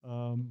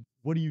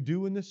 What do you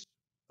do in this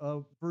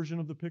version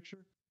of the picture?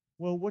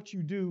 Well, what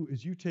you do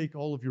is you take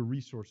all of your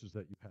resources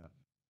that you have.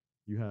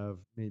 You have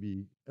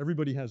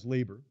everybody has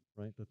labor,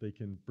 right, that they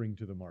can bring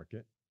to the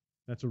market.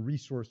 That's a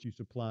resource you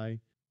supply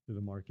to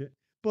the market.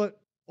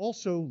 But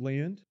also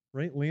land,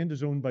 right? Land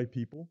is owned by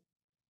people.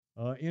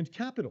 And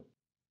capital.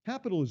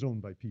 Capital is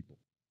owned by people.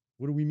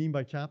 What do we mean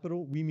by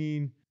capital? We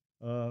mean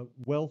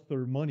wealth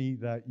or money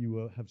that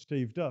you have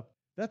saved up.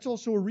 That's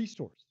also a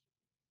resource.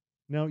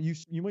 Now,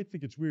 you might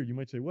think it's weird. You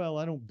might say, well,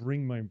 I don't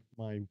bring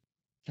my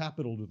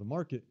capital to the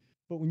market.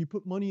 But when you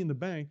put money in the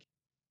bank,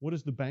 what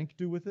does the bank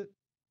do with it?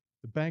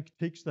 The bank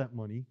takes that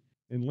money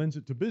and lends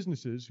it to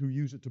businesses who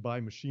use it to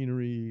buy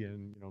machinery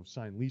and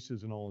sign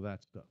leases and all of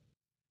that stuff.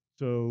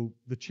 So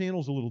the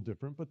channel's a little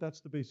different, but that's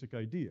the basic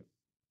idea.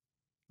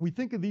 We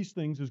think of these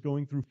things as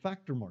going through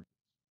factor markets.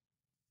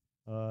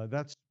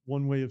 That's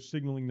one way of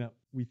signaling that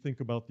we think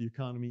about the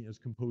economy as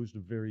composed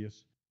of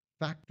various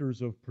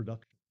factors of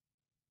production,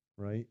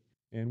 right?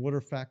 And what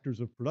are factors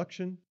of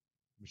production?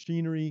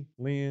 Machinery,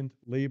 land,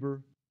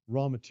 labor,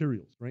 raw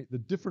materials, right? The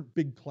different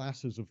big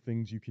classes of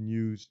things you can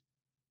use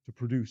to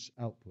produce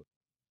output.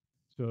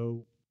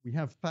 So we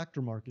have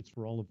factor markets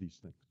for all of these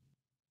things,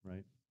 right?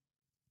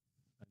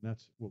 And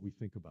that's what we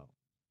think about.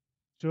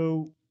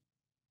 So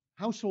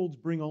households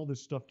bring all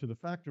this stuff to the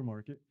factor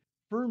market.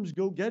 Firms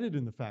go get it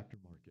in the factor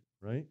market,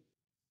 right?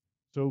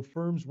 So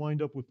firms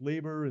wind up with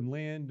labor and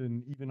land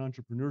and even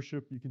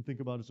entrepreneurship you can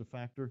think about as a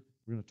factor.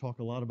 We're going to talk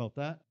a lot about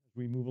that as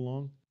we move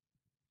along.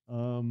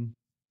 Um,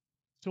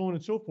 so on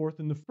and so forth.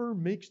 And the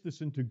firm makes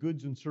this into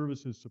goods and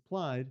services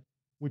supplied,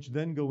 which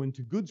then go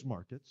into goods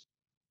markets,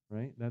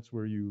 right? That's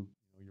where you're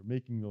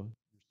you're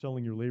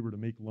selling your labor to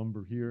make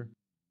lumber here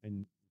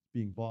and it's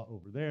being bought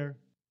over there.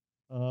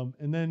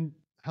 And then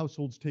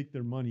households take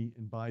their money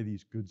and buy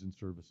these goods and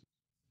services,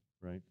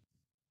 right?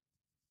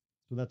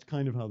 So that's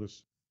kind of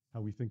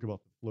how we think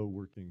about the flow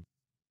working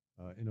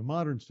in a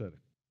modern setting.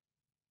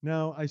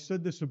 Now, I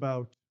said this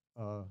about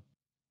uh,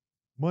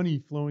 money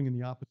flowing in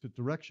the opposite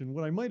direction.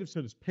 What I might have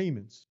said is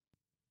payments,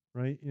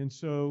 right? And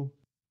so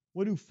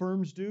what do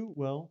firms do?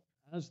 Well,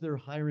 as they're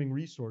hiring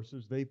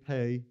resources, they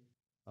pay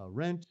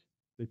rent,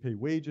 they pay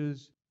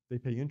wages, they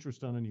pay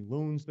interest on any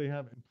loans they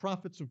have. And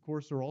profits, of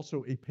course, are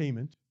also a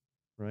payment,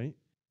 right?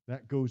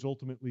 That goes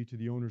ultimately to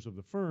the owners of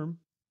the firm,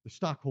 the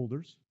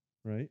stockholders,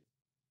 right?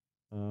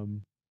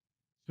 Um,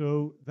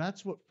 so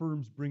that's what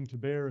firms bring to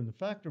bear in the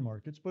factor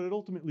markets, but it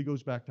ultimately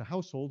goes back to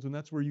households, and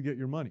that's where you get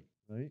your money,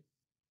 right?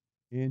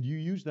 And you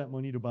use that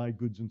money to buy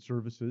goods and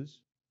services,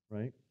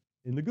 right,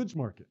 in the goods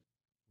market,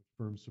 which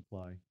firms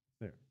supply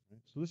there.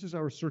 Right? So this is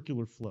our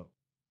circular flow.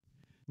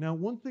 Now,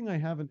 one thing I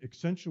haven't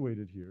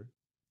accentuated here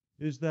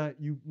is that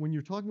when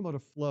you're talking about a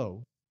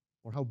flow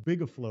or how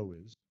big a flow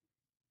is,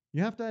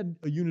 you have to add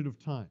a unit of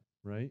time,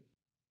 right?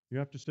 You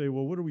have to say,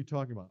 well, what are we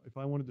talking about? If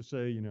I wanted to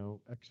say,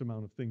 X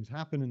amount of things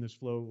happen in this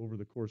flow over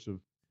the course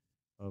of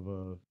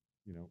a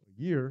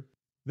year,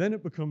 then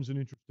it becomes an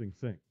interesting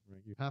thing,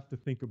 right? You have to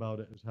think about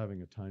it as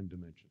having a time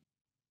dimension.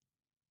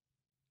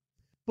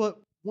 But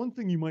one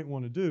thing you might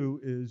want to do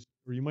is,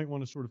 or you might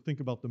want to sort of think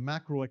about the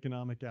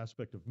macroeconomic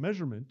aspect of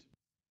measurement,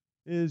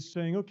 is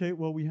saying, okay,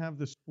 well, we have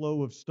this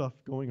flow of stuff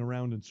going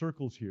around in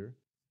circles here.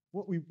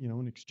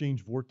 An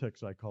exchange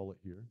vortex, I call it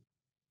here.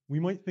 We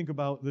might think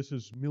about this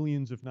as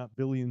millions, if not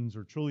billions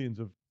or trillions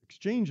of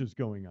exchanges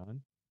going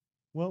on.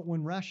 Well,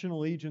 when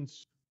rational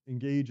agents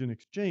engage in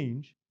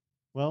exchange,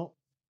 well,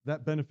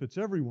 that benefits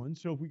everyone.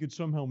 So if we could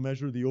somehow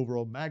measure the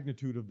overall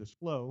magnitude of this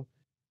flow,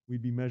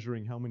 we'd be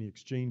measuring how many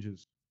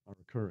exchanges are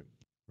occurring,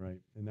 right?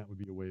 And that would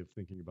be a way of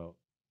thinking about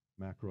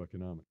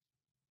macroeconomics.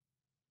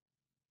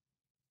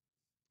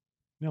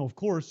 Now, of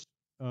course,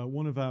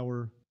 one of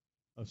our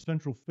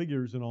central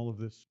figures in all of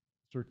this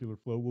circular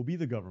flow will be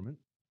the government,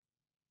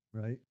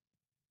 right?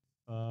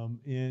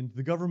 And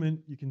the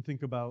government you can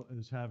think about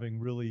as having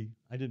really,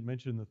 I didn't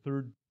mention the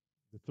third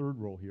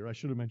role here. I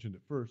should have mentioned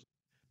it first.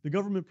 The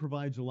government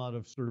provides a lot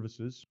of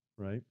services,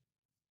 right?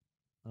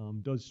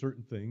 Does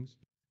certain things,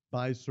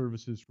 buys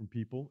services from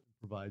people,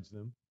 provides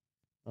them.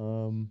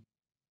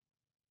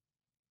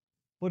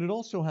 But it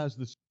also has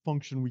this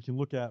function we can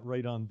look at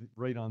right on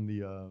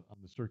the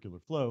circular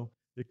flow.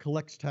 It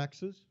collects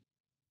taxes,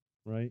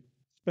 right?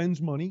 Spends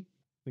money,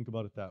 think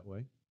about it that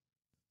way,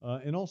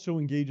 and also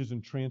engages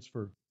in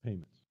transfer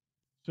payments.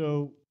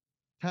 So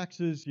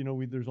taxes,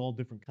 there's all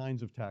different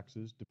kinds of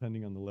taxes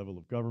depending on the level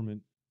of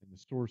government and the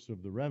source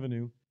of the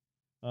revenue.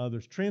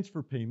 There's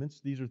transfer payments.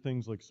 These are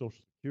things like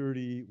Social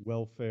Security,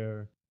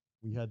 welfare.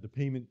 We had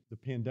the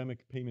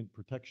pandemic payment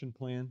protection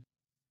plan.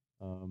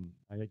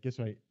 I guess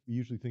we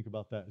usually think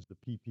about that as the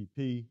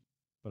PPP,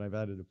 but I've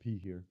added a P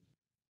here.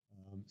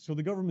 So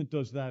the government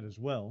does that as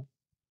well.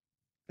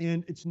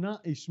 And it's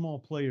not a small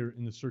player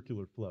in the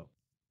circular flow.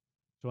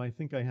 So I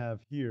think I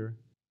have here,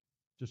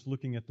 just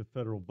looking at the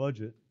federal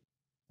budget,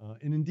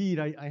 and indeed,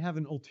 I have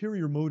an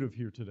ulterior motive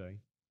here today,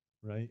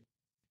 right?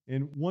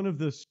 And one of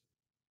these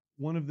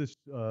motives,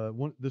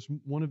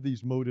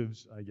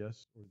 I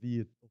guess, or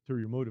the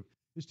ulterior motive,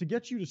 is to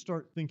get you to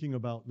start thinking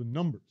about the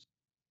numbers,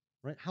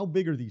 right? How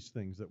big are these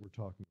things that we're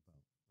talking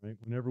about, right?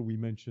 Whenever we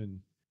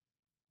mention,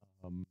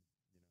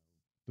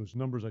 those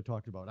numbers I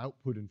talked about,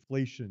 output,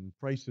 inflation,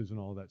 prices, and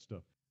all that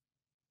stuff.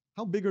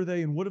 How big are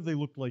they, and what have they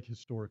looked like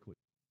historically?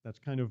 That's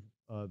kind of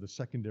the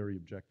secondary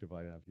objective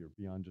I have here,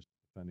 beyond just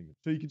defending them.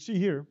 So you can see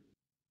here,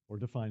 or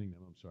defining them,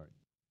 I'm sorry.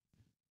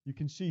 You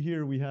can see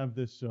here we have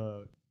this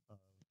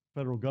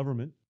federal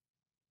government.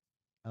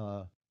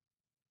 Up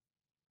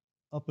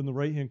in the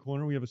right-hand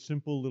corner, we have a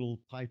simple little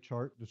pie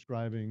chart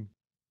describing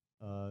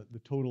the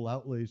total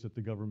outlays that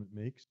the government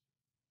makes,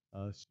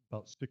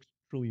 about $6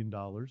 trillion,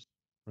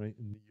 right,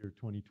 in the year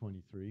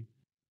 2023.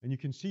 And you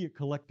can see it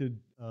collected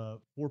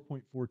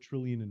 4.4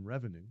 trillion in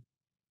revenue.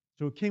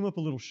 So it came up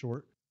a little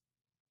short,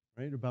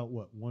 right? About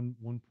what,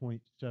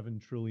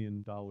 $1.7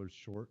 trillion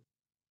short,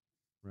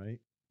 right?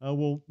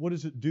 Well, what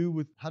does it do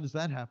with, how does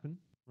that happen,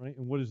 right?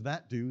 And what does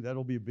that do?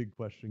 That'll be a big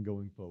question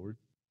going forward.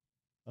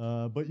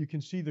 But you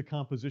can see the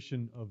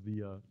composition of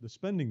the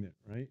spending there,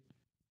 right?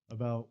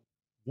 About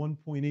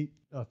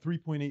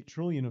 3.8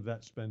 trillion of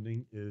that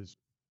spending is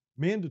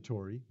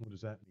mandatory. What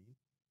does that mean?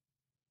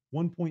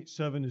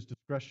 1.7 is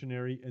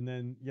discretionary, and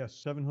then yes,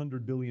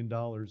 $700 billion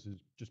is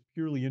just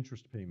purely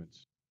interest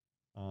payments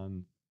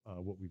on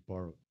what we've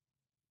borrowed.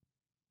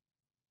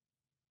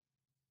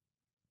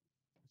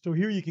 So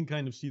here you can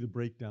kind of see the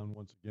breakdown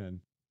once again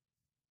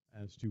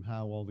as to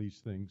how all these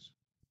things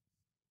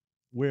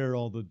where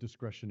all the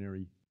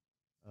discretionary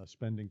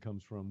spending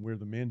comes from, where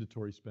the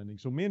mandatory spending.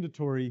 So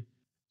mandatory,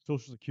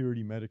 Social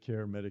Security,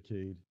 Medicare,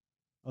 Medicaid,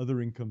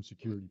 other income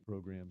security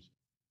programs.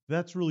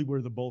 That's really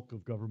where the bulk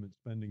of government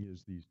spending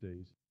is these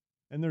days.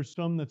 And there's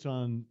some that's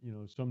on,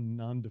 some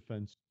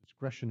non-defense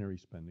discretionary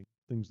spending,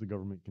 things the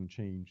government can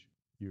change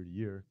year to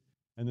year.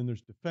 And then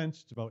there's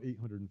defense, it's about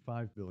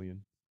 805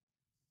 billion.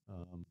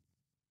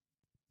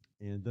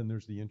 And then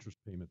there's the interest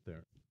payment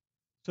there.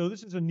 So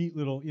this is a neat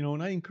little,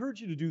 and I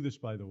encourage you to do this,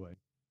 by the way.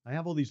 I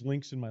have all these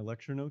links in my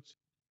lecture notes.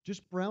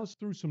 Just browse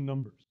through some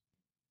numbers,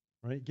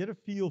 right? Get a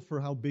feel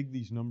for how big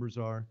these numbers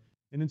are.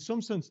 And in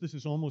some sense, this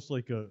is almost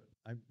like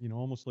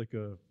almost like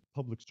a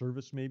public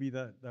service maybe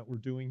that we're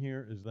doing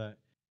here, is that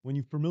when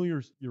you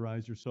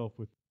familiarize yourself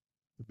with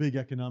the big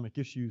economic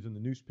issues in the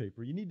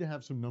newspaper, you need to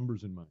have some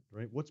numbers in mind,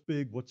 right? What's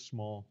big, what's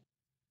small?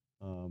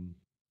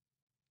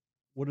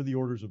 What are the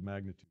orders of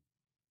magnitude?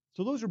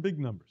 So those are big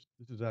numbers.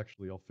 This is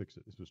actually, I'll fix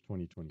it. This was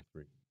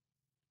 2023.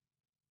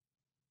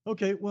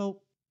 Okay,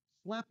 well,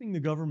 slapping the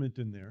government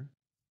in there,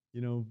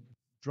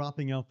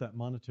 dropping out that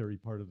monetary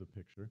part of the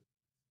picture,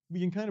 we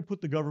can kind of put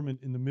the government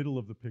in the middle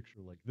of the picture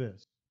like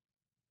this.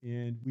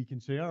 And we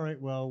can say, all right,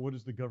 well, what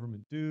does the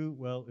government do?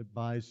 Well, it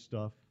buys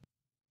stuff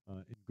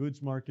in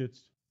goods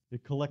markets.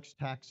 It collects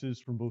taxes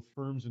from both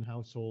firms and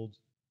households.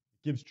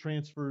 It gives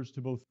transfers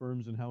to both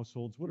firms and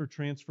households. What are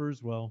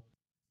transfers? Well,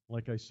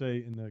 like I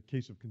say, in the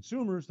case of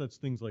consumers, that's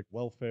things like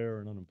welfare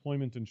and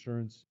unemployment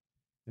insurance.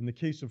 In the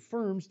case of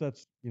firms,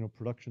 that's,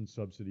 production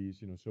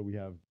subsidies. So we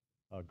have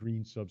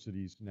green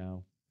subsidies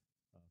now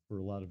for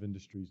a lot of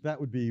industries. That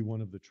would be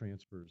one of the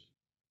transfers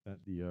that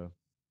the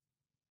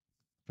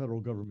federal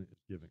government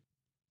is giving.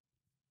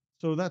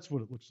 So that's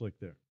what it looks like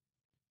there.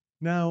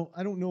 Now,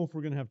 I don't know if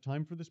we're going to have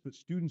time for this, but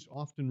students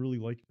often really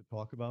like to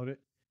talk about it.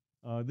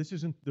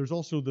 There's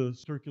also the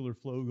circular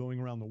flow going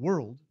around the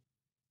world,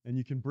 and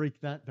you can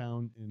break that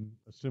down in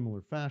a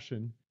similar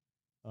fashion.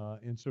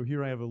 And so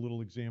here I have a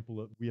little example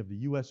of, we have the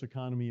US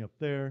economy up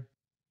there,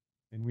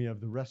 and we have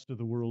the rest of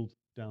the world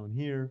down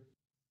here.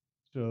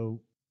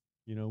 So,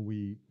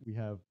 we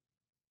have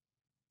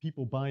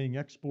people buying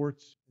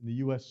exports in the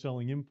US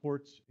selling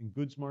imports in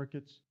goods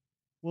markets.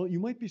 Well, you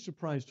might be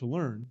surprised to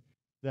learn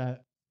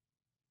that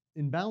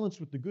in balance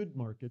with the goods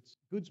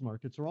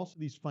markets are also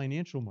these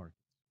financial markets,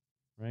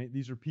 right?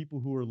 These are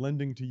people who are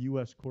lending to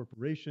US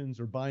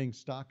corporations or buying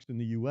stocks in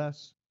the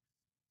US,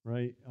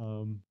 right?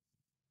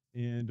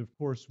 And of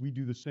course, we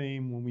do the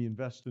same when we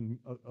invest in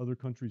other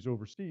countries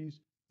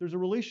overseas. There's a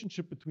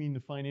relationship between the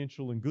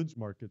financial and goods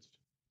markets,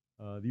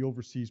 the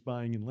overseas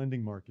buying and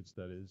lending markets,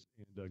 that is,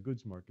 and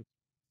goods markets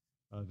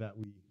that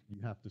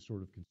you have to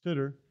sort of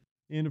consider.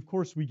 And of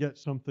course, we get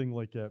something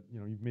like,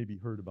 you've maybe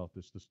heard about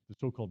this, the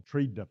so-called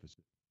trade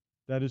deficit.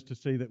 That is to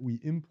say that we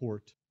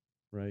import,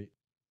 right,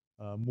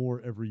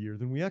 more every year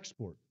than we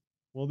export.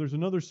 Well, there's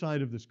another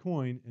side of this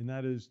coin, and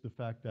that is the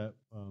fact that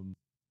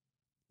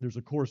there's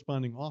a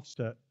corresponding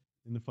offset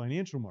in the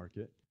financial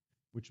market,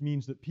 which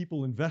means that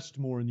people invest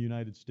more in the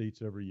United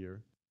States every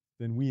year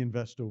than we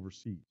invest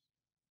overseas.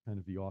 Kind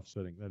of the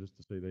offsetting. That is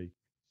to say they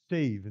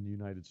save in the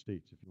United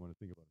States, if you want to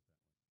think about it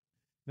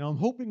that way. Now, I'm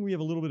hoping we have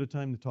a little bit of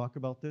time to talk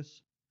about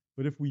this,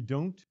 but if we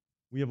don't,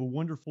 we have a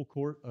wonderful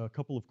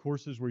couple of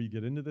courses where you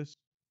get into this.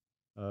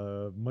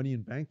 Money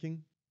and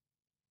banking,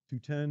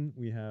 210.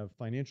 We have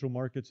financial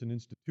markets and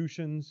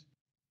institutions,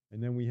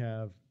 and then we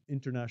have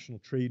international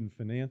trade and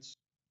finance.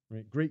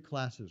 Right, great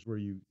classes where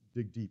you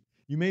dig deep.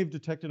 You may have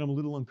detected I'm a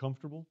little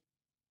uncomfortable.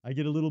 I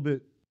get a little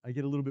bit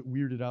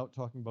weirded out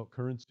talking about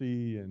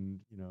currency and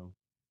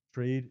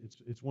trade.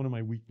 It's one of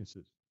my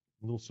weaknesses.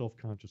 I'm a little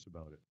self-conscious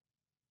about it.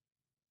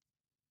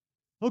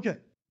 Okay,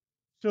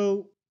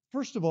 so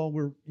first of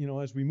all,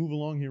 as we move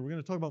along here, we're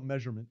going to talk about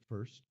measurement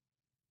first.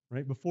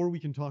 Right, before we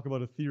can talk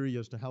about a theory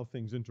as to how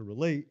things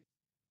interrelate,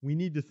 we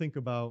need to think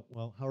about,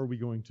 well, how are we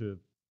going to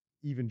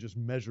even just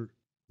measure,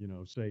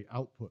 say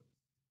output,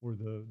 or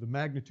the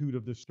magnitude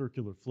of this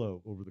circular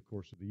flow over the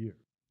course of the year.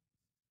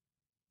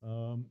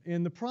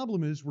 And the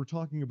problem is we're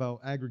talking about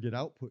aggregate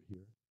output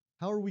here.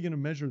 How are we going to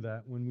measure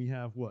that when we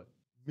have,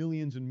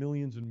 millions and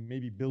millions and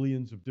maybe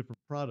billions of different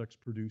products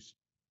produced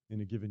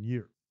in a given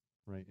year,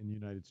 right, in the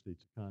United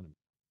States economy?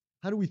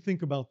 How do we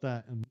think about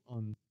that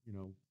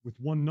with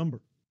one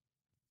number,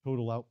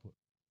 total output?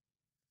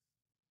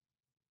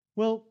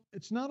 Well,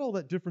 it's not all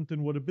that different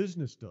than what a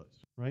business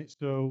does, right?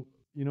 So,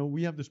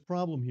 we have this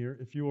problem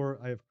here.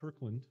 I have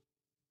Kirkland,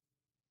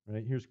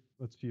 right?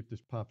 Let's see if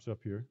this pops up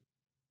here.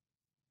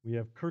 We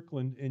have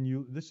Kirkland,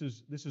 and this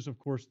is of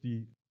course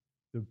the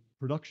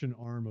production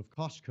arm of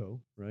Costco,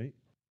 right?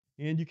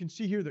 And you can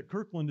see here that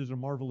Kirkland is a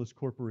marvelous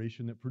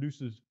corporation that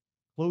produces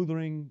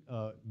clothing.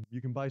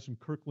 You can buy some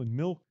Kirkland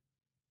milk.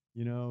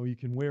 You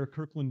can wear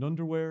Kirkland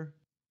underwear,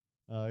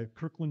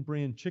 Kirkland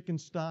brand chicken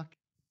stock.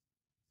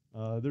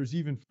 There's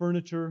even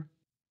furniture,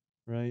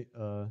 right?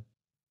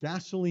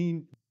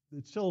 Gasoline.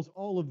 It sells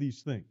all of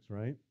these things,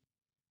 right?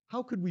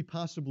 How could we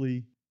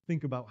possibly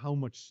think about how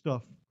much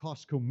stuff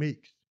Costco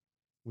makes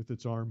with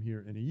its arm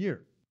here in a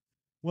year?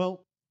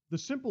 Well, the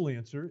simple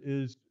answer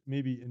is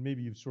maybe, and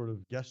maybe you've sort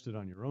of guessed it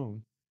on your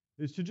own,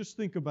 is to just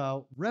think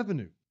about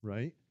revenue,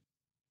 right?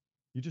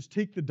 You just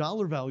take the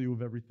dollar value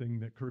of everything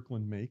that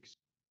Kirkland makes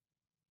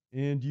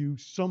and you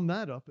sum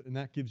that up, and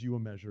that gives you a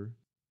measure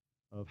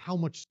of how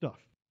much stuff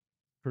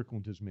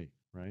Kirkland has made,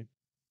 right?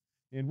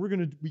 And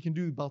we can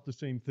do about the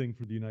same thing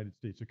for the United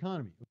States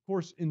economy. Of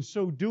course, in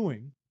so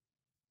doing,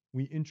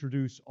 we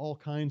introduce all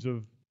kinds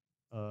of,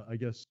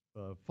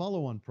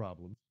 follow-on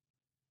problems,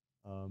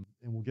 and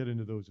we'll get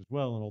into those as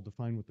well, and I'll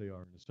define what they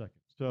are in a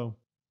second. So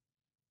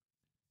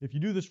if you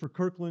do this for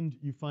Kirkland,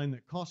 you find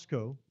that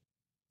Costco,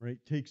 right,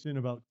 takes in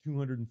about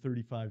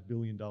 $235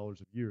 billion a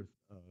year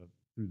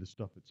through the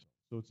stuff itself.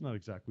 So it's not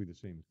exactly the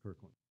same as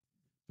Kirkland.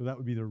 So that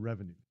would be their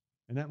revenue.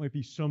 And that might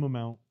be some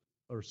amount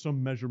or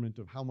some measurement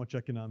of how much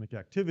economic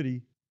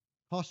activity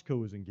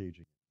Costco is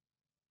engaging.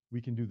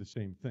 We can do the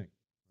same thing,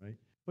 right?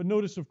 But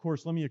notice, of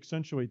course, let me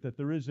accentuate that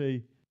there is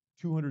a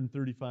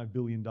 $235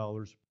 billion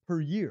per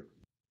year,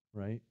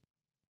 right?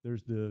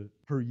 There's the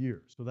per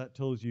year. So that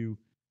tells you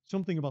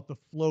something about the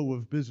flow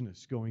of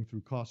business going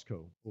through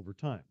Costco over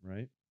time,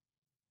 right?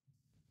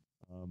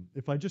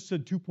 If I just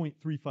said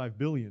 2.35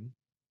 billion,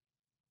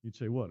 you'd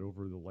say what,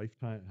 over the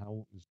lifetime,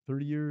 how is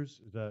 30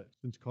 years? Is that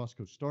since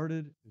Costco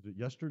started? Is it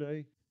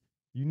yesterday?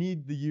 You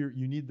need the year,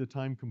 you need the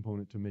time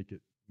component to make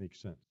it make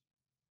sense.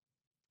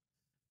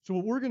 So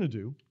what we're going to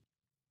do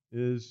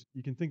is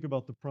you can think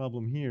about the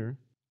problem here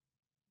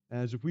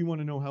as if we want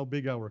to know how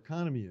big our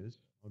economy is.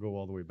 I'll go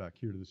all the way back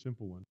here to the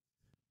simple one.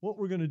 What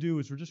we're going to do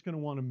is we're just going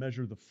to want to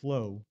measure the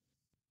flow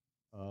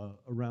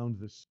around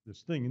this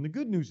thing. And the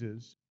good news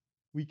is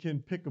we can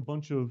pick a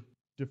bunch of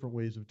different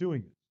ways of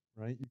doing this,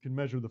 right? You can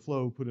measure the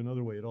flow, put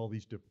another way at all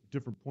these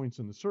different points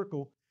in the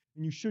circle,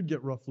 and you should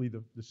get roughly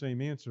the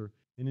same answer.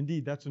 And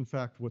indeed, that's in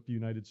fact what the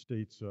United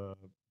States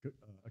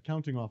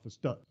Accounting Office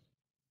does,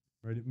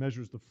 right? It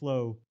measures the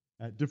flow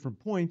at different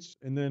points,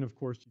 and then of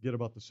course you get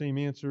about the same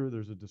answer.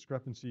 There's a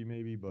discrepancy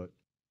maybe, but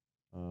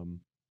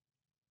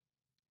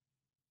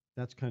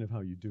that's kind of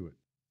how you do it.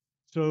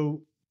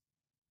 So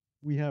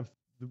we have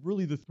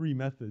really the three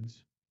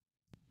methods.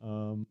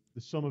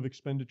 The sum of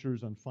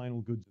expenditures on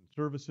final goods and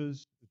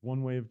services is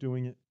one way of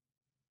doing it,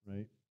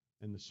 right?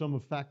 And the sum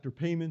of factor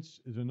payments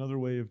is another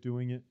way of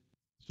doing it.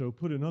 So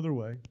put another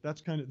way,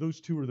 that's kind of, those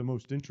two are the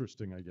most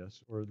interesting, I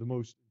guess, or the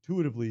most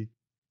intuitively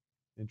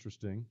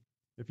interesting.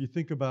 If you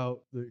think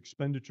about the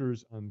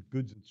expenditures on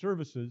goods and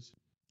services,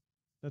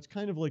 that's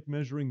kind of like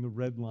measuring the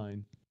red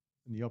line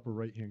in the upper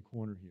right-hand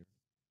corner here,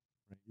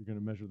 right? You're going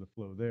to measure the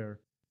flow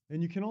there.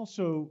 And you can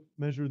also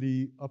measure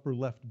the upper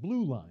left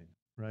blue line,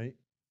 right?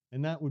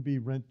 And that would be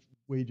rent,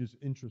 wages,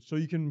 interest. So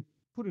you can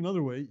put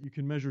another way, you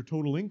can measure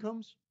total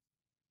incomes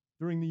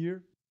during the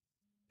year,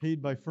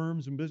 paid by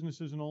firms and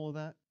businesses and all of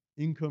that.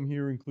 Income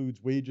here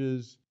includes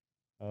wages,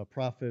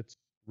 profits,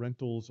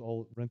 rentals,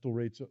 all rental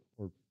rates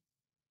or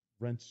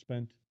rent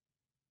spent.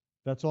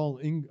 That's all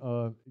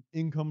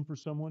income for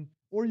someone.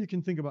 Or you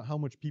can think about how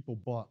much people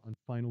bought on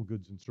final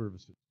goods and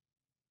services.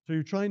 So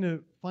you're trying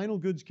to, final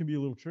goods can be a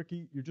little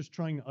tricky. You're just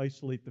trying to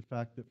isolate the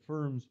fact that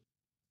firms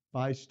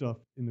buy stuff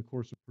in the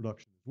course of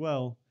production as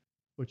well.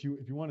 But if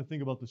you want to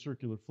think about the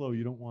circular flow,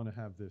 you don't want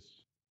to have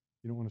this,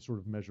 you don't want to sort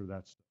of measure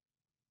that stuff,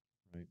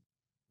 right?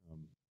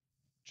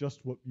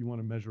 Just what you want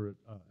to measure it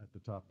at the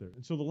top there.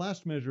 And so the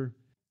last measure,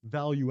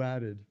 value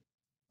added,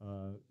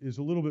 is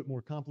a little bit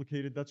more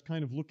complicated. That's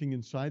kind of looking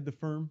inside the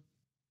firm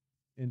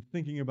and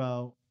thinking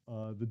about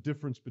the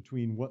difference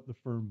between what the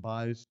firm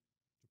buys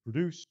to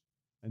produce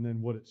and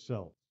then what it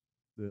sells,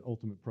 the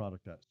ultimate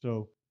product at.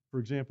 So, for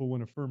example,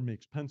 when a firm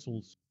makes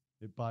pencils,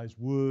 it buys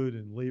wood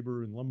and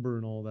labor and lumber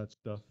and all that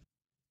stuff.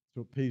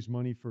 So it pays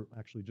money for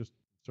actually just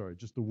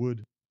the wood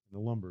and the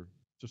lumber,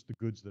 just the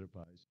goods that it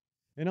buys.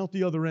 And out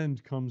the other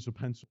end comes a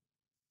pencil.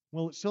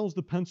 Well, it sells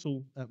the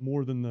pencil at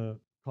more than the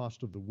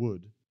cost of the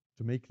wood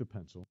to make the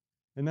pencil.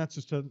 And that's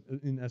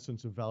in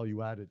essence a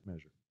value added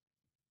measure,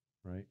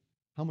 right?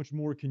 How much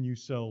more can you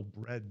sell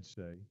bread,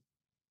 say,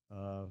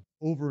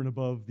 over and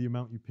above the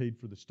amount you paid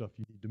for the stuff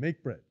you need to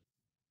make bread,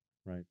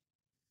 right?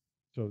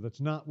 So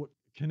that's not what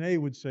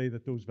Kane would say,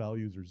 that those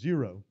values are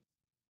zero,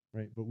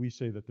 right? But we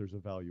say that there's a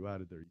value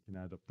added there. You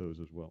can add up those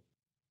as well.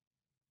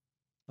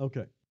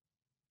 Okay.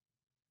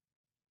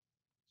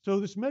 So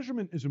this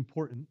measurement is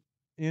important.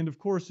 And of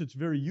course, it's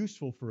very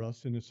useful for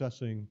us in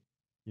assessing,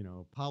 you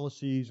know,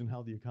 policies and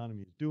how the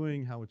economy is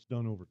doing, how it's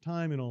done over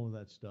time and all of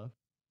that stuff.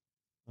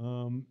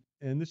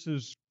 And this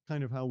is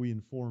kind of how we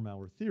inform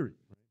our theory,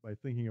 right? By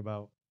thinking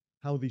about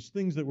how these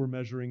things that we're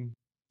measuring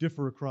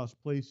differ across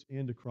place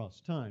and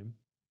across time.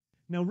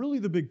 Now, really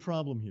the big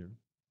problem here,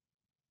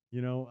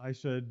 you know, I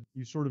said,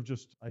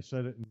 I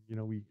said it and, you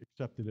know, we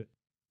accepted it.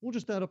 We'll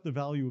just add up the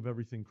value of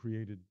everything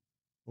created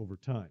over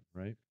time,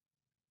 right?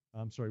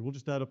 I'm sorry, we'll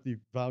just add up the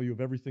value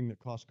of everything that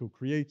Costco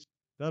creates.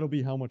 That'll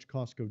be how much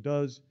Costco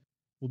does.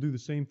 We'll do the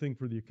same thing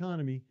for the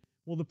economy.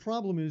 Well, the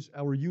problem is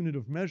our unit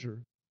of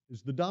measure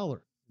is the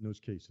dollar in those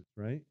cases,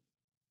 right?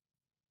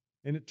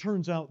 And it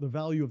turns out the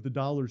value of the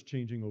dollar is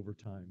changing over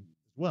time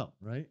as well,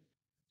 right?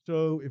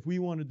 So if we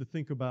wanted to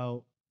think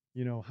about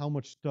how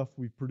much stuff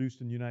we've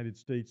produced in the United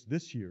States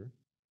this year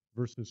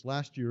versus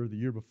last year or the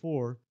year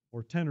before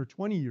or 10 or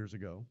 20 years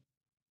ago,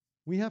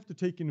 we have to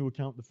take into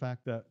account the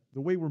fact that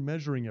the way we're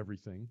measuring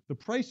everything, the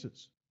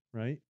prices,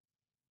 right,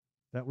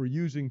 that we're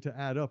using to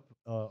add up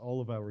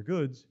all of our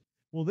goods,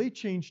 well, they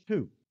change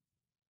too,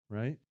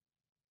 right?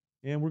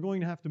 And we're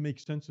going to have to make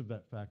sense of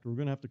that fact. We're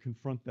going to have to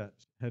confront that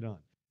head on.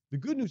 The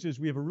good news is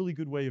we have a really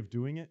good way of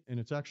doing it, and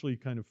it's actually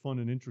kind of fun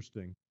and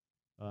interesting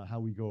how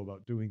we go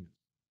about doing this,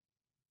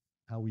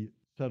 how we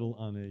settle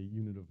on a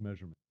unit of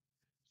measurement.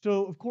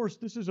 So, of course,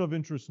 this is of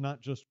interest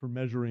not just for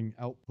measuring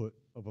output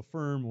of a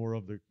firm or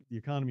of the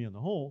economy on the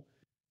whole.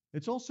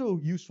 It's also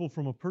useful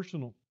from a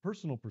personal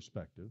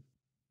perspective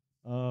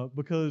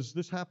because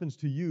this happens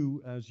to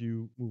you as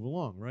you move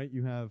along, right?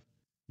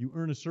 You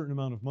earn a certain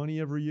amount of money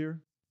every year,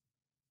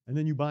 and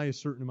then you buy a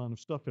certain amount of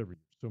stuff every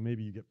year. So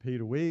maybe you get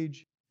paid a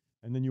wage,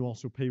 and then you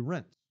also pay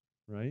rent,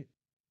 right?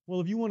 Well,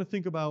 if you want to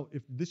think about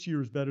if this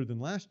year is better than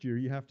last year,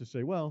 you have to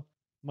say, well,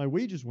 my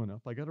wages went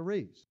up, I got a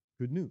raise.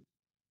 Good news.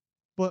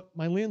 But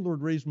my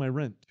landlord raised my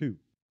rent too,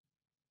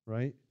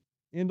 right?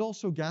 And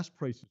also gas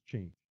prices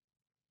change.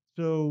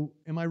 So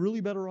am I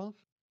really better off?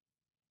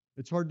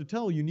 It's hard to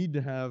tell. You need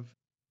to have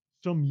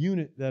some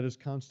unit that is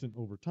constant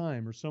over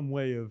time or some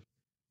way of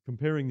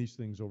comparing these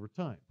things over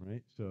time,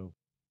 right? So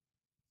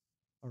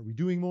are we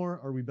doing more?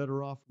 Are we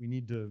better off? We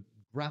need to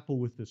grapple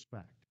with this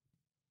fact.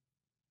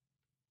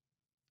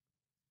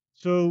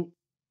 So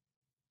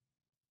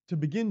to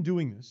begin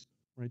doing this,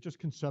 right, just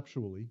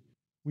conceptually,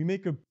 we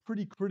make a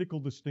pretty critical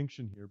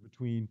distinction here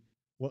between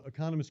what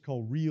economists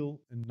call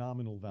real and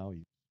nominal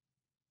values.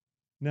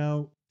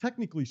 Now,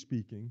 technically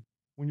speaking,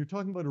 when you're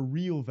talking about a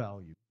real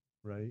value,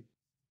 right,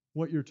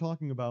 what you're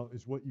talking about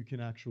is what you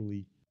can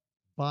actually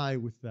buy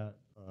with that,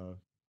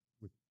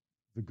 with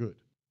the good,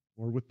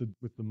 or with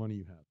the money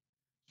you have.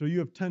 So you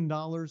have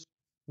 $10.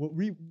 What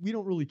we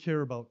don't really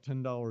care about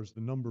 $10,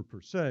 the number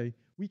per se.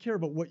 We care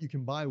about what you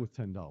can buy with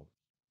 $10,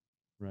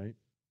 right?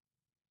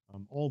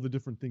 All the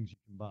different things you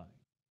can buy.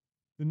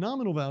 The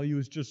nominal value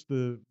is just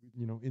the,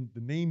 in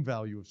the name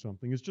value of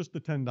something is just the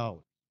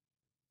 $10,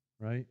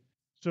 right?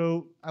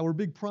 So our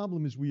big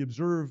problem is we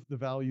observe the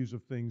values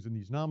of things in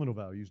these nominal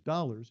values,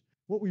 dollars.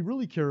 What we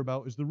really care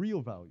about is the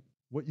real value,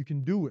 what you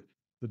can do with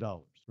the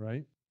dollars,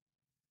 right?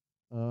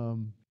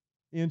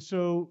 And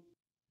so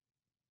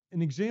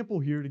an example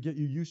here to get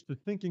you used to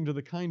thinking to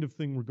the kind of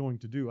thing we're going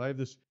to do. I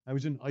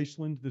was in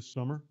Iceland this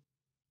summer.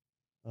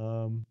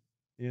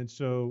 And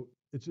so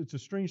it's a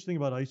strange thing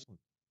about Iceland.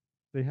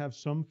 They have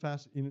some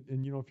and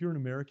if you're an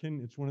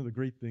American, it's one of the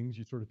great things.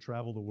 You sort of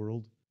travel the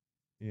world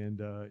and,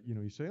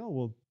 you say, oh,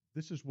 well,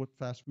 this is what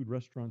fast food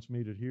restaurants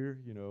made it here,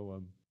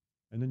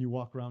 and then you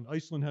walk around.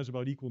 Iceland has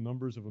about equal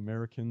numbers of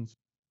Americans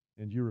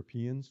and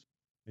Europeans,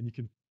 and you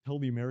can tell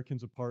the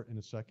Americans apart in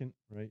a second,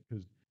 right?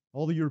 Because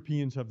all the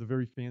Europeans have the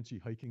very fancy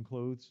hiking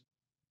clothes.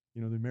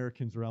 The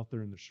Americans are out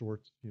there in the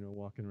shorts,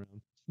 walking around,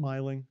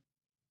 smiling,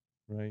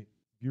 right?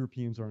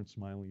 Europeans aren't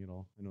smiling at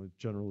all. I know it's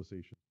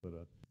generalization, but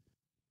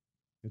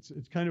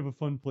it's kind of a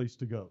fun place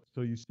to go.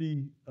 So you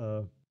see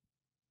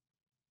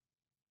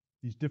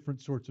these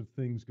different sorts of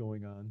things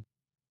going on.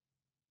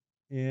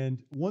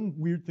 And one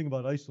weird thing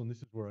about Iceland, this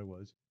is where I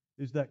was,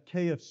 is that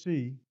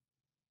KFC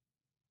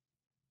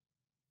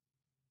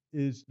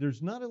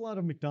there's not a lot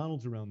of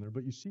McDonald's around there,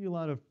 but you see a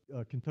lot of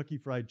Kentucky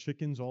Fried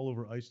Chickens all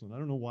over Iceland. I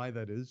don't know why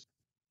that is,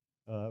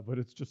 but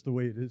it's just the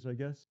way it is, I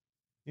guess.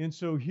 And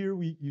so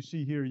here you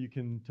see here, you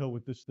can tell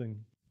with this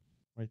thing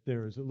right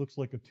there is it looks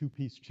like a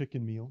two-piece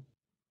chicken meal,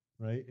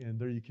 right? And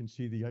there you can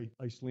see the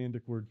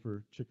Icelandic word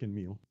for chicken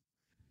meal.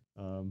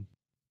 And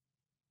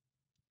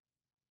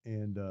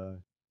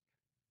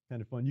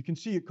kind of fun. You can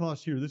see it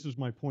costs here, this is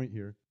my point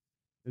here,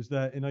 is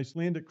that in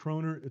Icelandic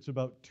kroner, it's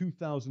about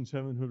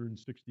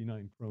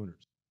 2,769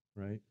 kroners,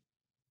 right?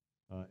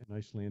 In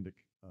Icelandic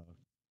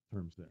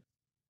terms there.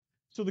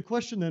 So the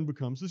question then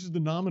becomes, this is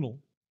the nominal,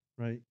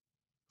 right,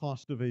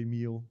 cost of a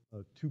meal,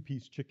 a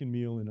two-piece chicken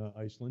meal in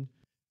Iceland.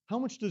 How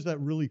much does that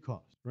really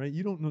cost, right?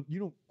 You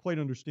don't quite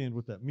understand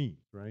what that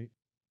means, right?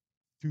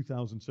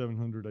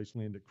 2,700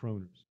 Icelandic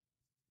kroners.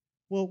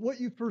 Well, what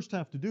you first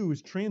have to do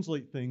is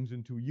translate things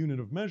into a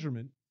unit of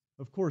measurement.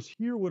 Of course,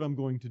 here what I'm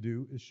going to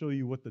do is show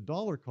you what the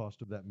dollar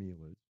cost of that meal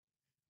is,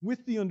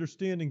 with the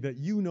understanding that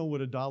you know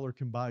what a dollar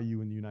can buy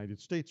you in the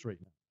United States right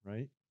now,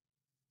 right?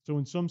 So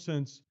in some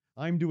sense,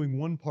 I'm doing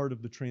one part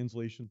of the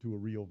translation to a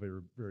real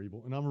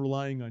variable, and I'm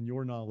relying on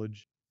your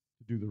knowledge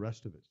to do the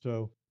rest of it.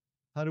 So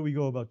how do we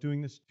go about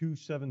doing this?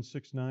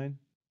 2,769?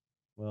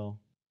 Well,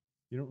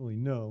 you don't really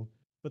know,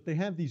 but they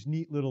have these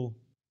neat little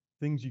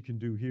things you can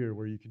do here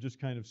where you can just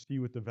kind of see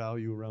what the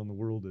value around the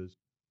world is.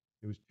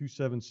 It was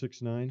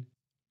 2,769.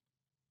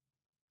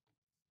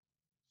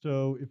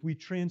 So if we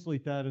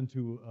translate that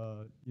into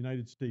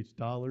United States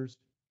dollars,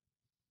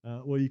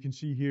 well, you can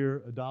see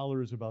here a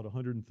dollar is about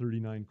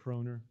 139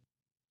 kroner.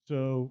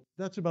 So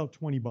that's about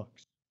 20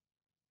 bucks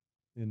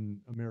in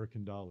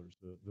American dollars,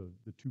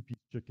 the two-piece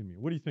chicken meal.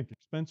 What do you think?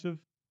 Expensive?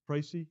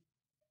 Pricey?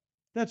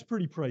 That's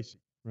pretty pricey,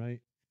 right?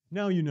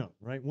 Now you know,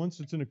 right? Once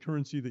it's in a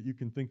currency that you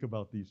can think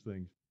about these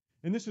things.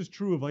 And this is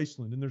true of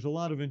Iceland, and there's a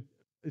lot of,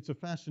 it's a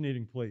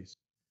fascinating place.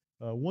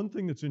 One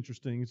thing that's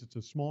interesting is it's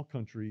a small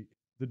country.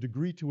 The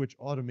degree to which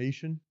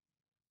automation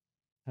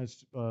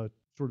has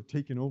sort of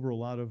taken over a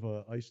lot of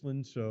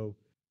Iceland, so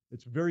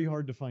it's very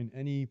hard to find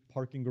any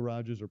parking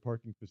garages or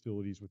parking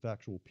facilities with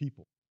actual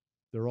people.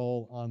 They're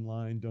all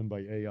online, done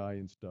by AI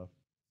and stuff.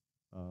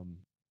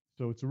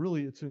 So it's a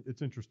really,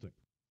 it's interesting.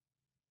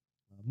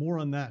 More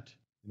on that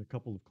in a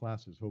couple of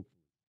classes, hopefully.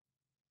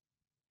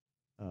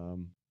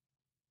 Um,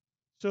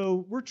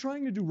 so we're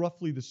trying to do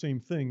roughly the same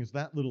thing as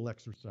that little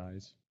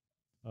exercise,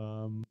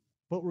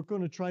 but we're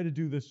going to try to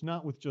do this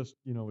not with just,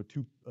 you know,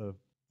 a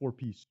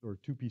four-piece or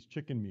two-piece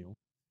chicken meal.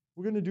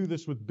 We're going to do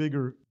this with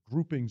bigger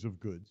groupings of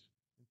goods.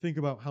 Think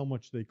about how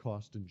much they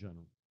cost in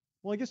general.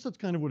 Well, I guess that's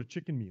kind of what a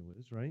chicken meal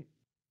is, right?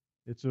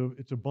 It's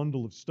a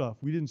bundle of stuff.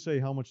 We didn't say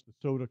how much the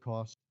soda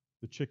cost,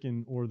 the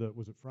chicken, or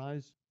was it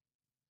fries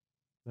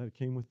that it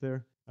came with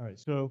there? All right,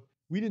 so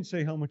we didn't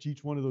say how much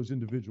each one of those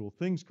individual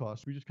things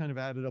cost. We just kind of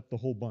added up the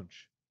whole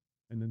bunch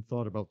and then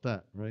thought about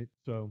that, right?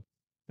 So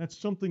that's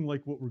something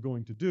like what we're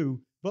going to do,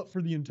 but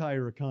for the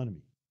entire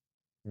economy,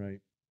 right?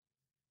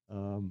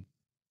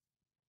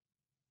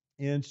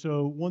 And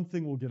so one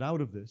thing we'll get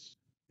out of this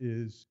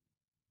is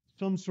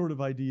some sort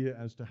of idea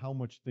as to how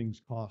much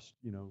things cost,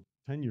 you know,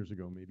 10 years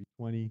ago, maybe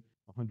 20,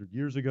 100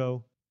 years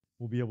ago.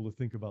 We'll be able to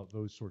think about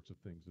those sorts of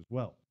things as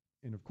well.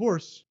 And of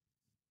course,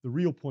 the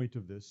real point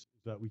of this is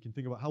that we can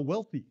think about how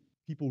wealthy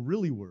people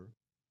really were,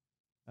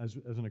 as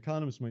an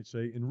economist might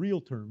say, in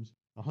real terms,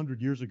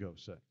 100 years ago,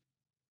 say.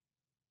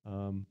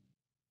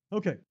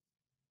 Okay.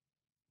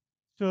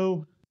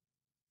 So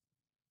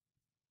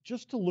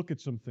just to look at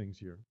some things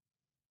here,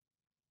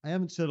 I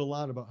haven't said a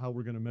lot about how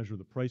we're going to measure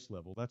the price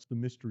level. That's the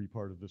mystery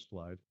part of this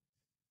slide.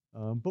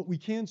 But we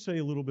can say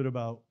a little bit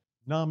about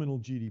nominal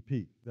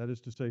GDP. That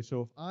is to say,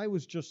 so if I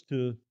was just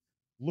to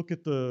look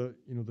at the,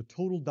 you know, the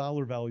total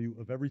dollar value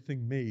of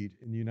everything made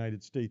in the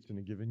United States in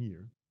a given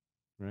year,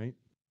 right?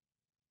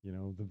 You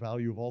know, the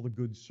value of all the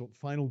goods,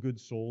 final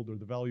goods sold, or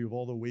the value of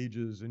all the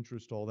wages,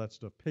 interest, all that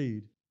stuff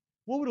paid,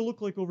 what would it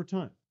look like over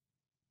time?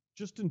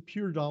 Just in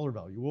pure dollar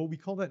value. Well, we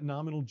call that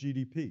nominal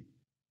GDP.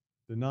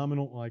 The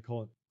nominal, well, I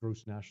call it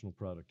gross national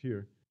product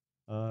here.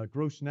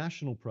 Gross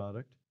national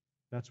product,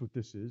 that's what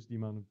this is, the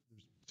amount of,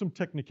 there's some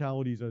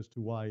technicalities as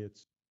to why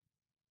it's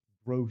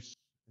gross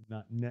and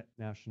not net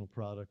national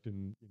product,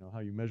 and you know how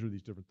you measure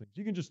these different things.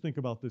 You can just think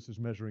about this as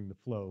measuring the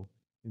flow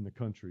in the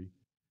country.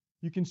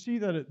 You can see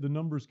that the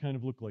numbers kind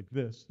of look like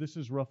this. This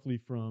is roughly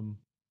from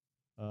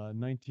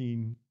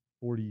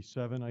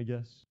 1947, I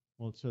guess.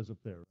 Well, it says up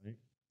there, right?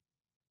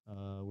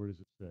 Where does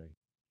it say?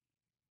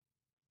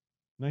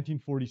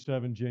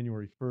 1947,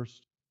 January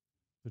 1st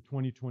to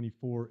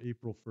 2024,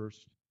 April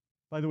 1st.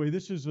 By the way,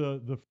 this is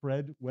the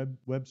FRED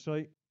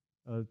website.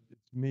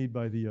 It's made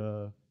by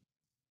the,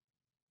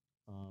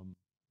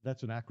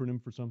 that's an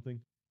acronym for something,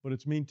 but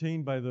it's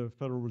maintained by the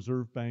Federal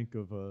Reserve Bank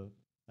of,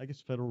 I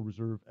guess, Federal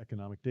Reserve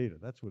Economic Data.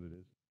 That's what it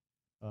is.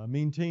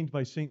 Maintained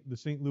by the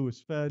St.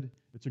 Louis Fed.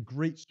 It's a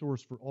great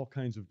source for all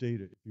kinds of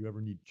data if you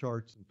ever need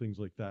charts and things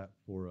like that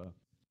for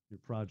your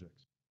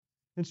projects.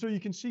 And so you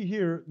can see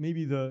here,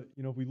 maybe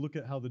if we look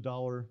at how the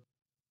dollar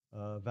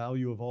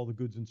value of all the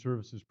goods and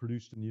services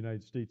produced in the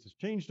United States has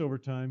changed over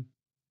time.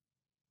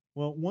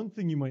 Well, one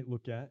thing you might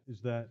look at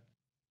is that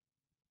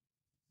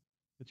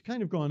it's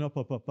kind of gone up,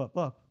 up, up, up,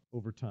 up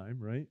over time,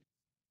 right?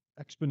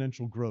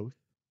 Exponential growth.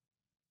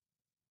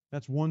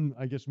 That's one,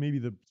 I guess, maybe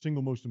the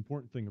single most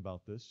important thing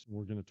about this.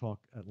 We're going to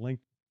talk at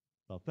length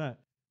about that.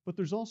 But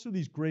there's also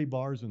these gray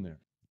bars in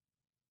there,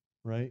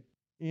 right?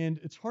 And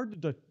it's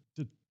hard to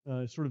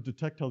sort of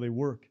detect how they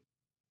work.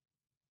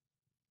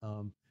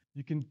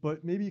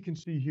 But maybe you can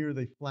see here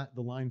the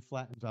line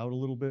flattens out a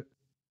little bit.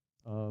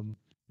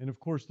 And of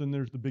course, then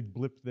there's the big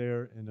blip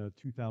there in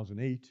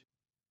 2008.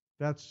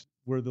 That's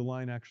where the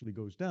line actually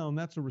goes down.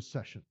 That's a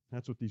recession.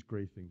 That's what these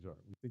gray things are.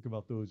 We think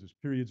about those as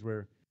periods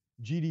where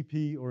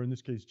GDP, or in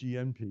this case,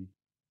 GNP,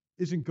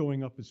 isn't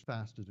going up as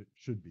fast as it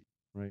should be,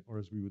 right? Or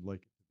as we would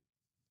like it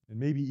to be. And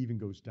maybe even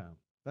goes down.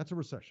 That's a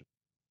recession.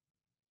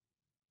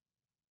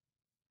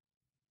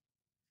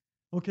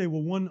 Okay,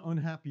 well, one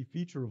unhappy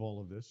feature of all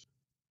of this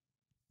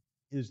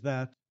is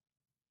that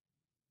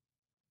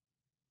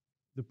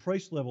the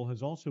price level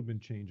has also been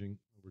changing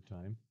over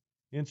time.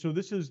 And so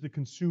this is the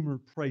Consumer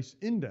Price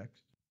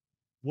Index.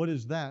 What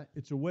is that?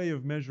 It's a way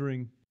of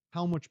measuring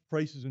how much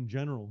prices in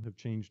general have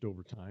changed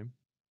over time.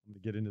 I'm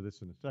going to get into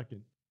this in a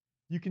second.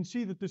 You can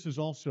see that this is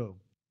also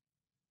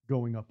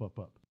going up, up,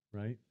 up,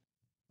 right?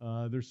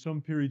 There's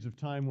some periods of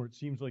time where it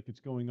seems like it's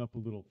going up a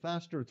little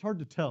faster. It's hard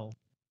to tell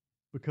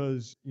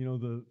because, you know,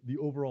 the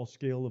overall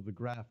scale of the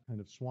graph kind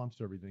of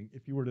swamps everything.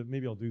 If you were to,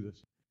 maybe I'll do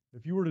this.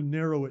 If you were to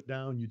narrow it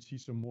down, you'd see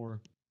some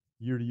more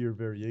year-to-year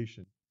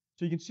variation.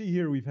 So you can see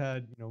here we've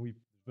had, you know, there's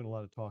been a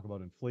lot of talk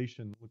about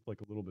inflation. Looked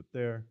like a little bit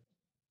there.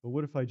 But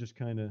what if I just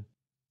kind of,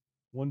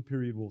 one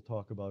period we'll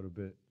talk about a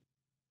bit.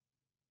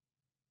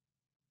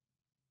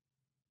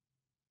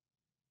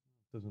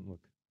 Doesn't look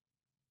as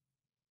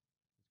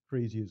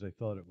crazy as I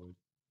thought it would.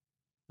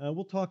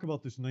 We'll talk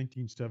about this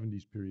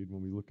 1970s period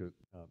when we look at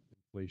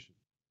inflation.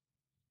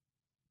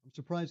 I'm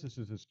surprised this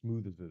is as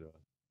smooth as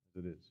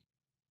it is.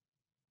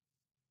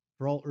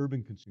 For all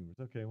urban consumers.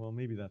 Okay, well,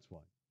 maybe that's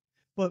why.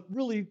 But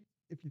really,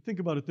 if you think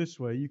about it this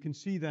way, you can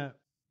see that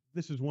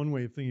this is one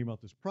way of thinking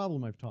about this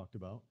problem I've talked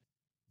about.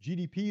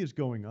 GDP is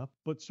going up,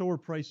 but so are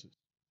prices,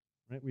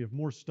 right? We have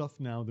more stuff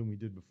now than we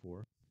did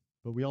before,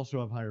 but we also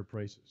have higher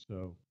prices.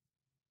 So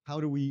how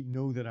do we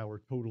know that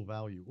our total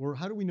value, or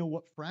how do we know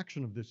what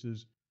fraction of this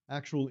is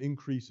actual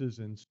increases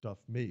in stuff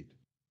made?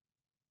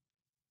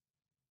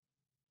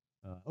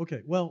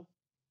 Okay, well,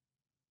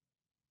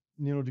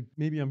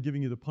 maybe I'm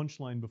giving you the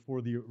punchline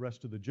before the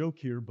rest of the joke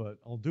here, but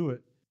I'll do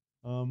it.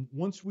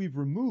 Once we've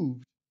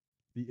removed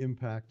the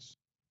impacts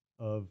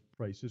of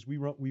prices, we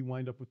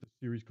wind up with a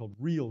series called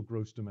real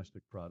gross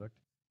domestic product.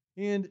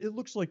 And it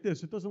looks like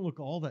this. It doesn't look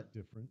all that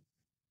different,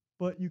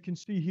 but you can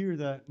see here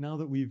that now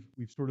that we've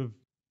sort of,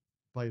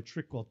 by a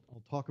trick I'll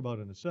talk about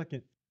in a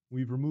second,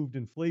 we've removed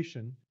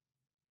inflation.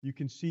 You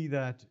can see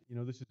that,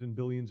 this is in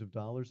billions of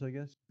dollars, I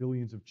guess,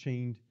 billions of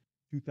chained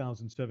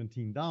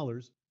 2017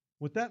 dollars.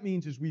 What that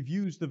means is we've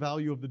used the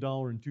value of the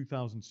dollar in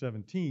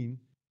 2017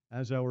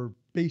 as our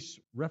base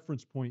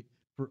reference point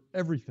for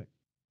everything,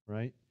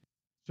 right?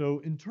 So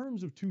in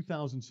terms of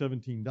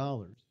 2017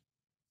 dollars,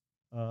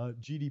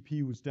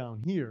 GDP was down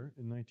here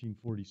in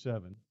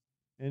 1947,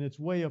 and it's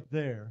way up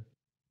there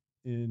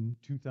in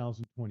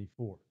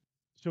 2024.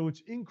 So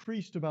it's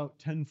increased about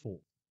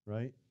tenfold,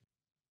 right?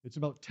 It's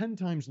about 10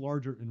 times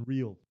larger in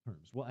real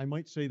terms. Well, I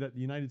might say that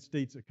the United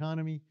States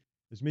economy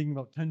is making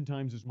about 10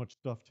 times as much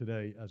stuff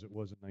today as it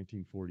was in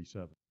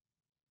 1947,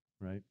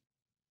 right?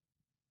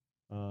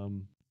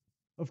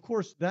 Of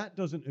course, that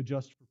doesn't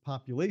adjust for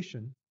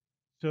population.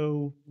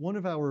 So one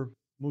of our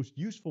most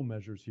useful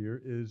measures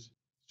here is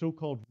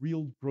so-called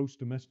real gross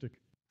domestic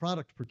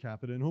product per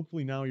capita. And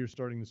hopefully now you're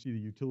starting to see the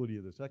utility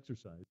of this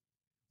exercise.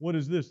 What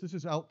is this? This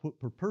is output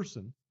per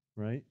person,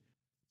 right?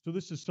 So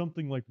this is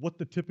something like what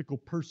the typical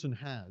person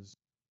has,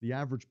 the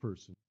average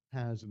person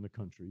has in the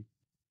country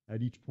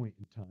at each point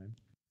in time.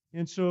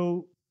 And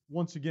so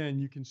once again,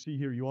 you can see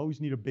here, you always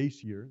need a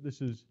base year.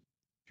 This is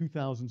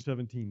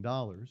 2017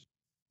 dollars.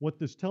 What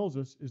this tells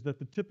us is that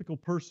the typical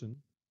person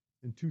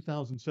in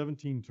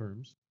 2017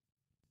 terms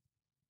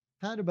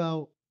had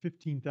about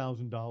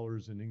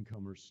 $15,000 in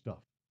income or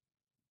stuff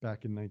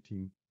back in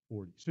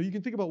 1940. So you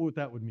can think about what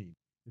that would mean.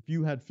 If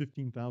you had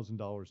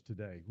 $15,000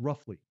 today,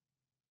 roughly,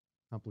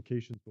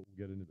 complications, but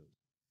we'll get into those.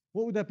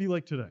 What would that be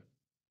like today,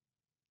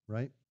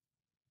 right?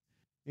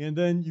 And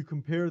then you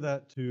compare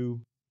that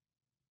to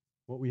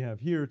what we have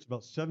here. It's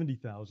about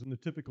 70,000. The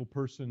typical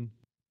person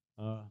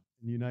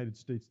in the United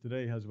States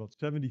today has about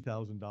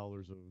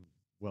 $70,000 of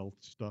wealth,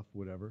 stuff,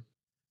 whatever.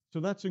 So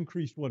that's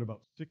increased, what,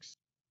 about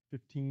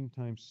 15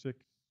 times 6?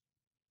 Is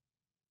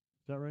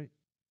that right?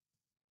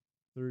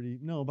 30,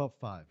 no, about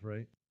 5,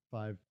 right?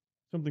 5,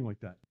 something like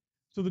that.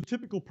 So the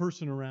typical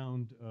person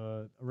around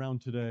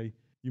today,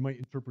 you might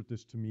interpret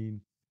this to mean,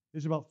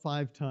 is about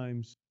 5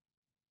 times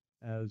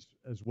as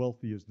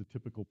wealthy as the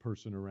typical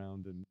person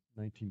around in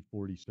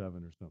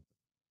 1947 or something.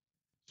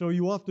 So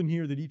you often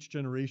hear that each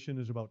generation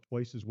is about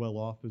twice as well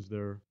off as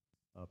their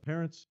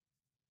parents.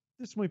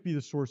 This might be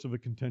the source of a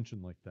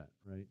contention like that,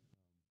 right?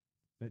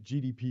 That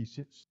GDP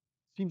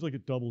seems like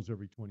it doubles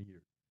every 20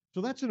 years. So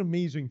that's an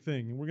amazing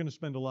thing, and we're going to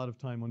spend a lot of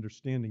time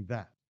understanding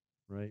that,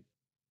 right?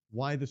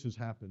 Why this has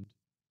happened,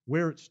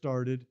 where it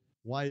started,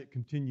 why it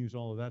continues,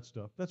 all of that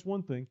stuff. That's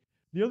one thing.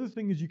 The other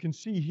thing is you can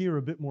see here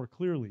a bit more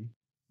clearly,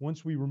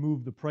 once we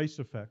remove the price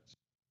effects,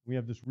 we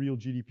have this real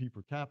GDP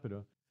per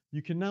capita,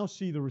 you can now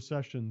see the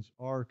recessions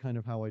are kind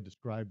of how I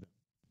described them,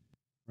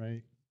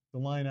 right? The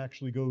line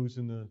actually goes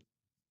in the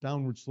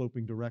downward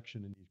sloping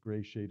direction in these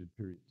gray shaded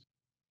periods.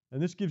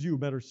 And this gives you a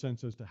better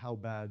sense as to how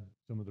bad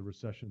some of the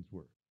recessions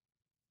were.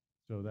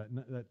 So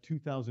that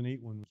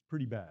 2008 one was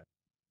pretty bad.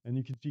 And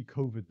you can see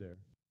COVID there,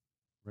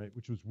 right,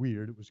 which was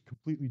weird. It was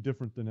completely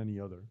different than any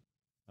other,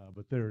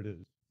 but there it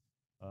is.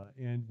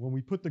 And when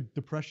we put the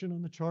depression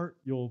on the chart,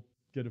 you'll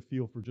get a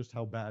feel for just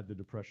how bad the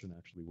depression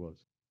actually was.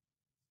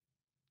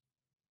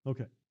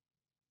 Okay.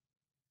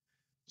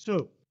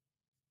 So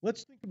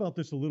let's think about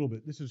this a little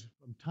bit.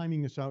 I'm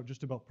timing this out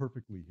just about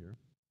perfectly here.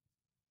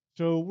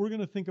 So we're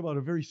going to think about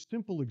a very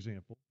simple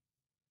example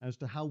as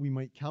to how we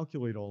might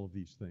calculate all of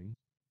these things,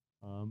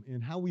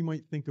 and how we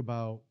might think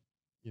about,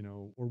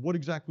 or what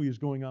exactly is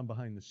going on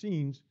behind the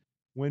scenes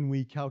when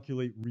we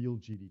calculate real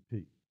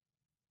GDP.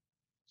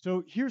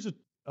 So here's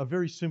a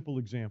very simple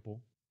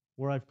example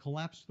where I've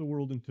collapsed the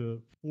world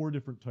into 4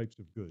 different types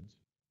of goods,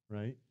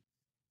 right?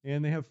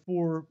 And they have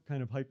 4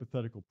 kind of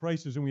hypothetical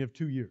prices, and we have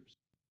 2 years.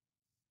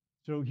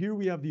 So here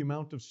we have the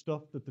amount of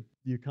stuff that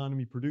the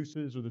economy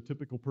produces or the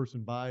typical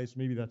person buys.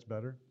 Maybe that's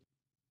better.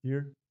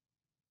 Here.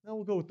 Now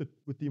we'll go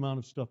with the amount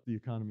of stuff the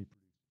economy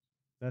produces.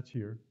 That's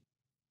here,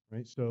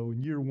 right? So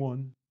in year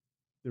 1,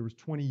 there was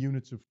 20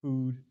 units of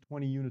food,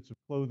 20 units of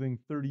clothing,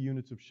 30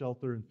 units of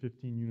shelter, and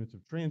 15 units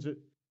of transit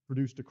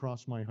produced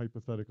across my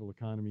hypothetical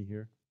economy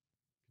here.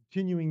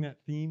 Continuing that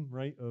theme,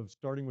 right, of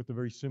starting with the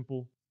very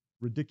simple,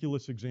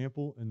 ridiculous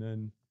example and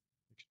then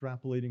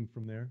extrapolating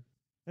from there.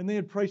 And they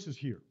had prices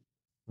here,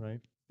 right?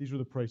 These were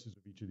the prices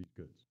of each of these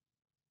goods.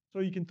 So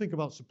you can think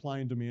about supply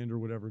and demand or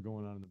whatever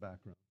going on in the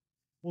background.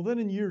 Well, then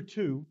in year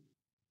two,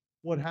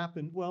 what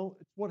happened? Well,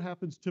 it's what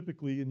happens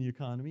typically in the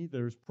economy.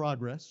 There's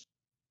progress,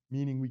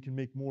 meaning we can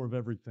make more of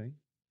everything.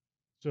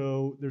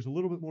 So there's a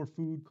little bit more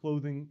food,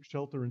 clothing,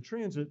 shelter, and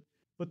transit,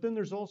 but then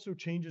there's also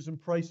changes in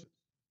prices,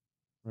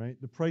 right?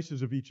 The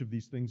prices of each of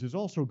these things has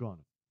also gone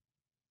up.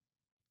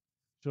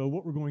 So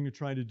what we're going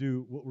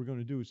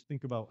to do is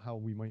think about how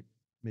we might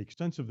make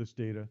sense of this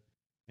data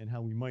and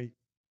how we might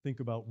think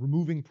about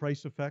removing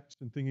price effects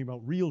and thinking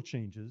about real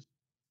changes,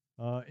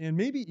 and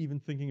maybe even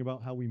thinking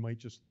about how we might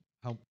just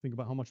think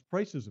about how much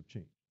prices have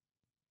changed.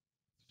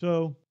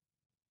 So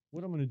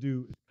what I'm going to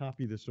do is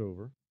copy this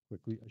over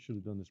quickly. I should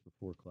have done this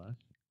before class.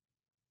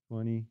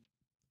 20,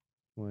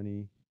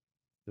 20,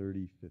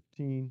 30,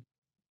 15,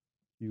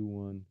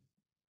 Q1,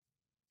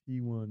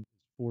 P1 is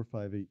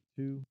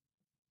 4582,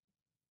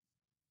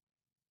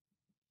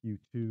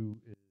 Q2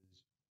 is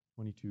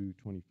 22,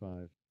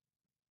 25,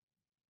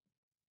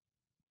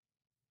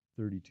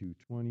 32,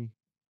 20,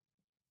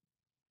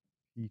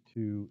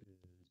 P2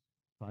 is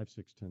 5,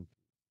 6, 10.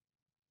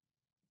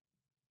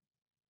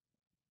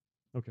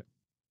 Okay.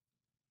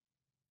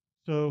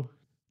 So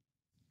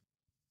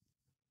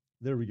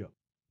there we go.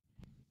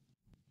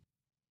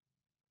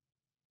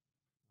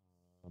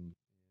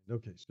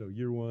 Okay, so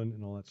year one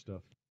and all that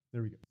stuff.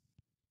 There we go.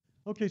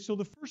 Okay, so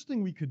the first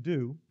thing we could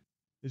do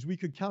is we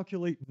could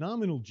calculate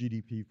nominal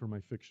GDP for my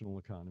fictional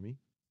economy.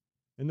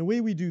 And the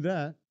way we do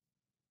that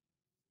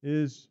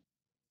is,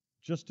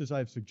 just as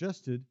I've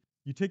suggested,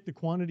 you take the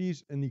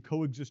quantities and the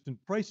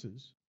coexistent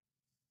prices,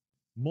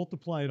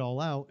 multiply it all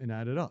out, and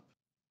add it up,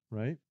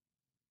 right?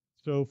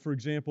 So, for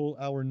example,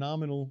 our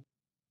nominal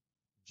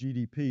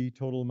GDP,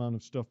 total amount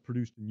of stuff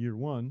produced in year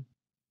one,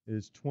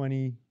 is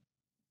 20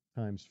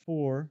 times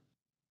 4,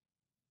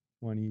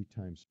 20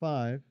 times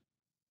 5,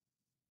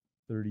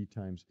 30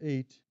 times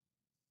 8,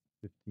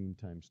 15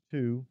 times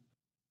 2.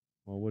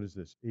 Well, what is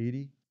this?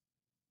 80,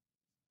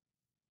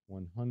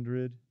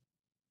 100,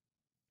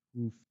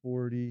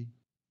 240,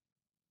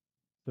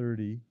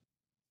 30,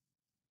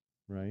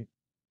 right?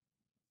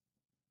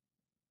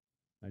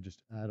 I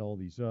just add all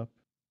these up,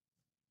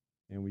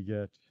 and we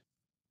get,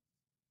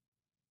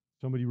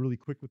 somebody really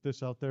quick with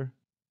this out there?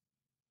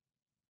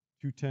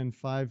 210,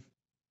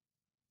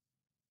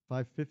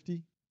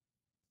 550?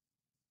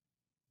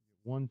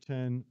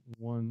 110,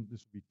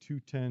 this would be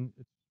 210,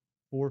 it's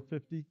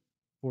 450?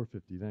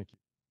 450, thank you.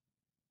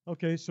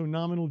 Okay, so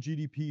nominal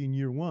GDP in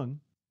year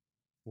one,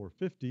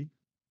 450,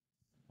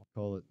 I'll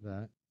call it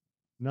that.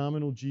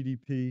 Nominal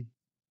GDP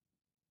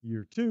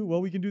year two,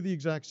 well, we can do the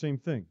exact same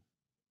thing.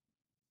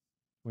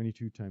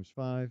 22 times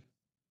 5,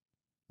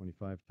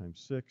 25 times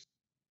 6,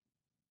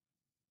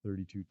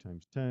 32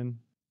 times 10,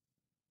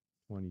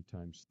 20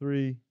 times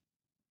 3,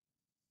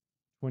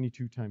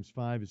 22 times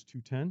 5 is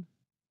 210.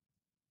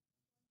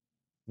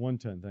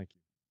 110, thank you.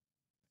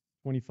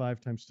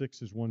 25 times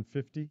 6 is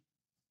 150.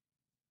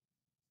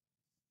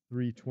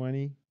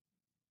 320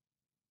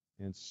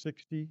 and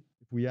 60.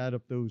 If we add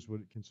up those,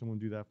 can someone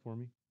do that for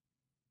me?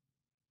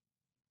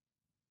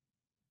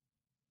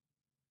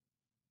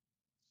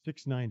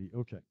 690,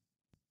 okay.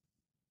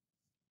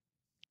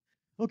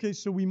 Okay,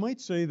 so we might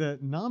say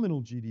that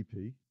nominal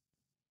GDP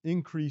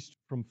increased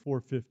from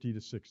 450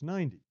 to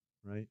 690,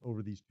 right,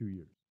 over these 2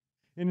 years.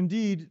 And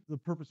indeed, the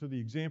purpose of the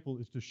example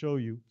is to show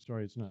you,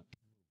 sorry, it's not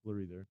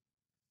blurry there,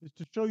 is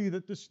to show you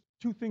that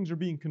two things are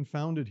being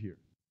confounded here,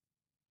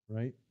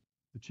 right?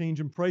 The change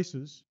in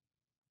prices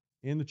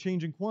and the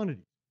change in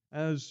quantity.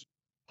 As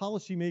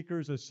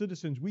policymakers, as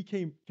citizens, we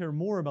care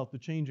more about the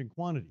change in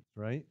quantities,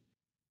 right?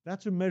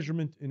 That's a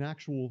measurement in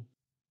actual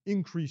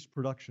increased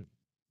production.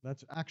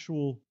 That's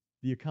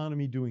the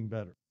economy doing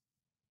better.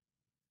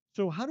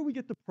 So how do we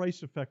get the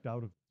price effect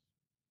out of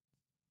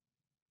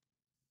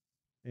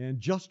this? And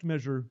just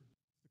measure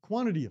the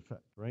quantity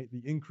effect, right?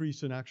 The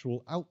increase in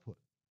actual output.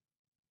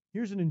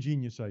 Here's an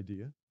ingenious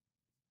idea.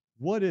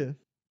 What if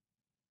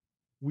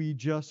we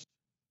just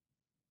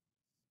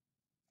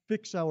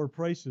fix our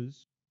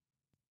prices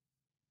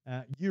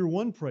at year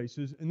one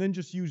prices and then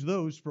just use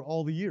those for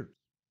all the years,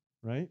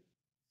 right?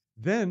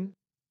 Then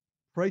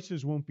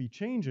prices won't be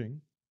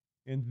changing,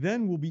 and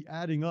then we'll be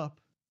adding up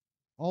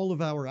all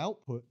of our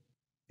output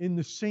in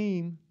the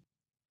same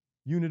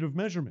unit of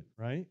measurement,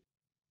 right?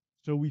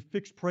 So we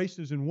fix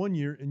prices in 1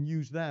 year and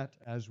use that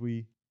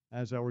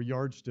as our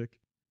yardstick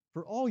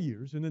for all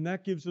years, and then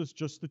that gives us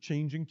just the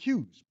change in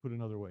Q's, put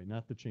another way,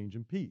 not the change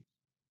in P,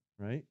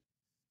 right?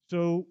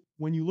 So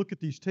when you look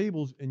at these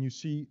tables and you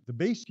see the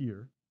base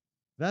year,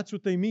 that's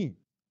what they mean.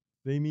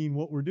 They mean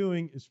what we're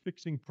doing is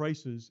fixing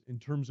prices in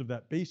terms of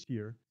that base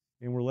year,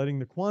 and we're letting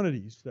the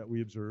quantities that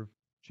we observe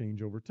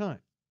change over time.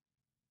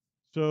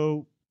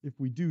 So if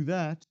we do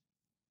that,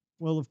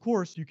 well, of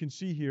course, you can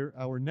see here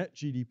our net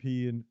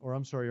GDP,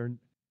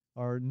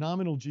 our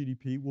nominal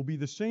GDP will be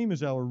the same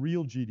as our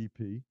real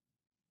GDP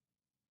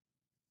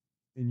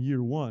in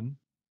year one,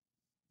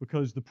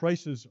 because the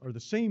prices are the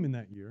same in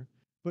that year.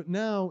 But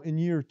now in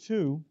year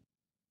 2,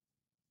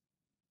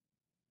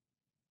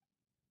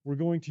 we're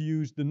going to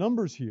use the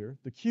numbers here,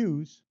 the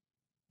Q's,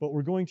 but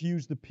we're going to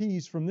use the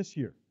P's from this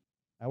year,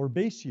 our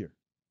base year.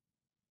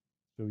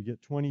 So we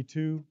get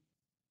 22,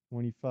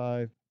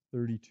 25,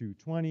 32,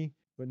 20,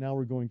 but now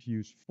we're going to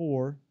use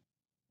 4,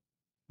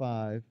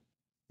 5,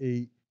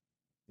 8,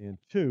 and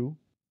 2.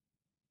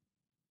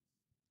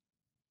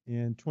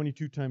 And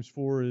 22 times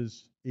 4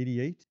 is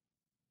 88,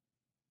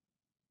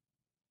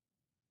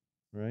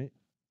 right?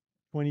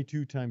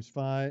 25 times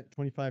 5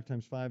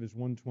 is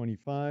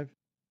 125.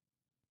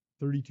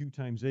 32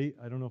 times 8,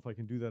 I don't know if I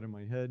can do that in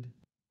my head.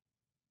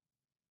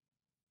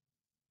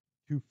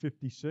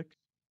 256.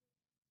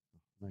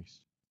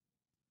 Nice.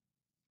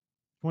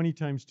 20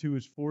 times 2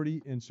 is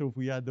 40, and so if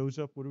we add those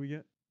up, what do we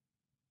get?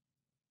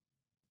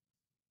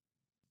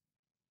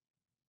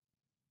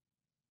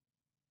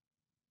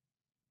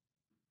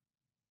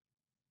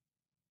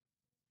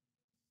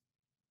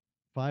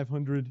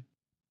 509.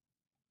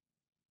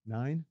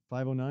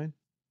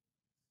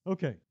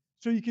 Okay,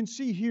 so you can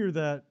see here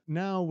that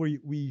now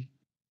we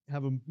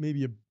have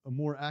maybe a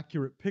more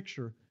accurate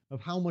picture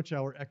of how much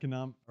our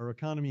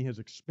economy has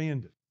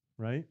expanded,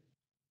 right?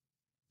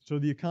 So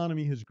the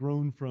economy has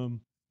grown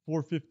from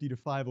 450 to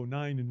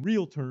 509 in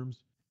real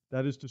terms.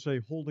 That is to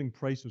say, holding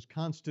prices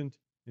constant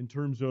in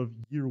terms of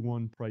year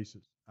 1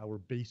 prices, our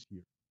base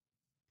year.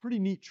 Pretty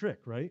neat trick,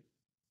 right?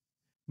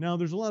 Now,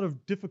 there's a lot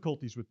of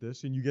difficulties with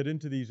this, and you get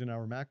into these in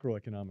our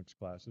macroeconomics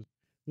classes.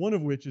 One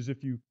of which is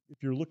if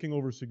you're looking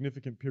over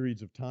significant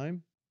periods of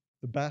time,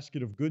 the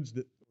basket of goods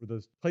or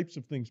the types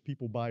of things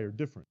people buy are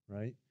different,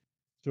 right?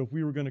 So if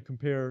we were going to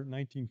compare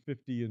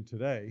 1950 and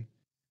today,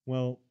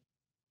 well,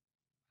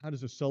 how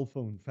does a cell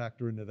phone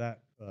factor into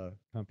that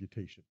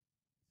computation?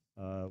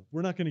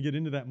 We're not going to get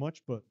into that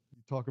much, but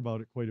we talk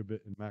about it quite a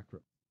bit in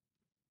macro.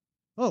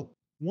 Oh,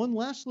 one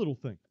last little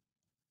thing.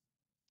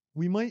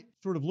 We might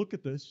sort of look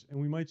at this and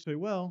we might say,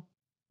 well,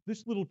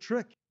 this little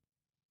trick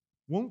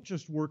won't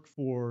just work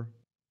for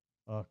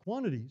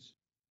quantities,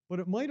 but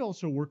it might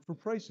also work for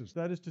prices.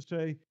 That is to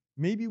say,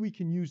 maybe we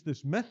can use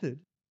this method,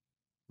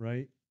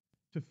 right,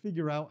 to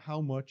figure out how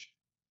much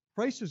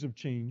prices have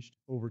changed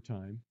over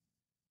time,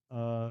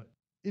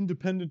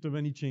 independent of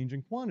any change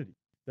in quantity.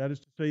 That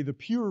is to say, the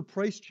pure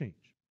price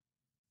change.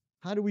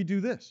 How do we do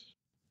this?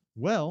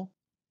 Well,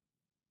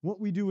 what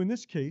we do in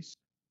this case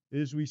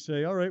is we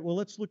say, all right, well,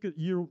 let's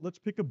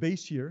pick a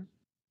base year,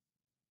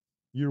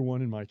 year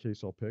 1 in my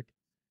case I'll pick,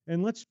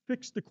 and let's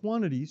fix the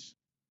quantities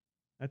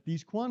at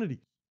these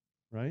quantities,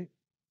 right?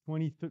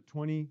 20,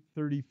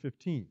 30,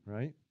 15,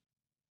 right?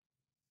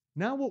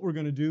 Now what we're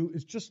going to do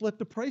is just let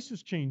the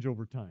prices change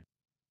over time.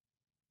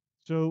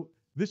 So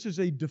this is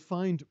a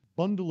defined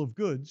bundle of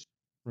goods,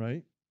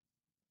 right?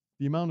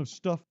 The amount of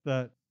stuff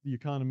that the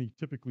economy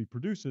typically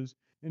produces.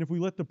 And if we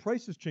let the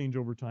prices change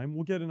over time,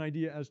 we'll get an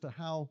idea as to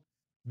how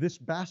this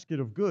basket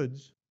of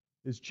goods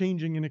is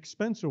changing in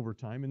expense over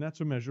time, and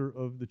that's a measure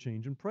of the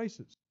change in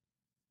prices.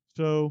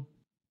 So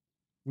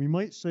we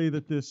might say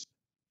that this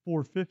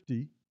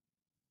 450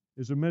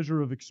 is a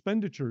measure of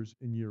expenditures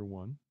in year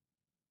 1.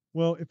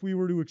 Well, if we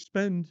were to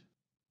expend,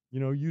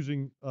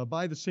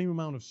 buy the same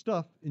amount of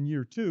stuff in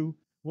year 2,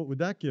 what would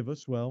that give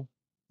us? Well,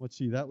 let's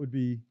see, that would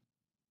be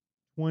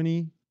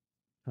 20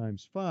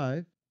 times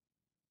 5,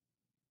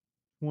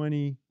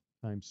 20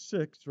 times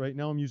 6, right?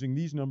 Now I'm using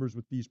these numbers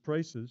with these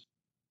prices,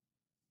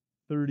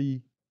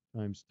 30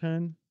 times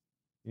 10,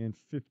 and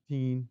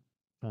 15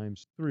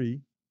 times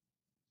 3.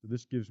 So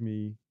this gives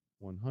me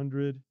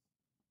 100,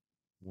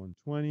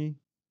 120,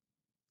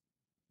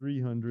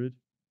 300,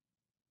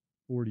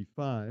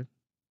 45,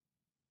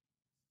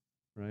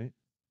 right?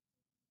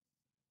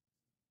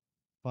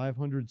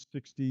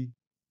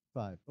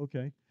 565.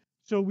 Okay.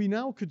 So we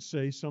now could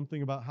say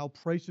something about how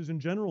prices in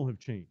general have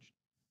changed.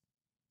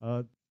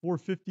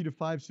 450 to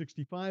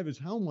 565 is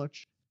how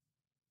much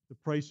the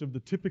price of the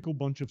typical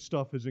bunch of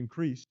stuff has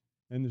increased,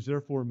 and is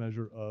therefore a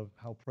measure of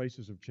how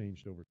prices have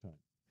changed over time.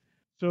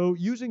 So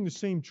using the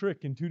same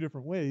trick in 2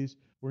 different ways,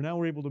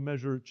 we're able to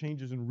measure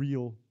changes in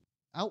real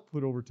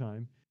output over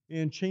time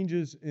and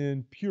changes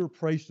in pure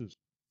price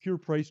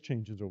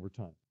changes over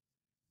time.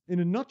 In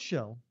a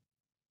nutshell,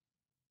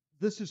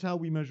 this is how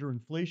we measure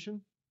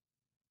inflation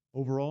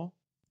overall,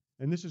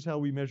 and this is how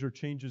we measure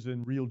changes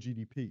in real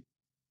GDP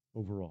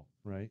overall,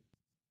 right?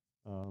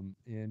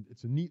 And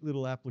it's a neat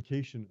little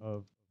application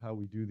of how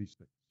we do these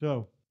things.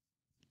 So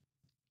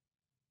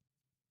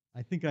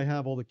I think I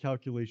have all the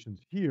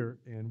calculations here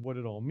and what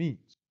it all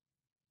means.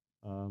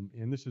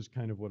 And this is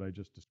kind of what I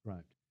just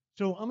described.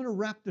 So I'm going to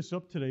wrap this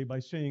up today by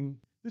saying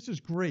this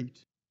is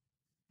great,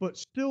 but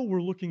still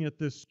we're looking at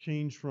this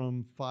change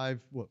from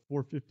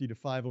 450 to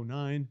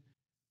 509.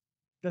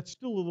 That's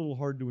still a little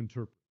hard to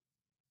interpret,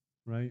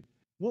 right?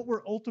 What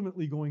we're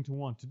ultimately going to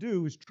want to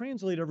do is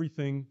translate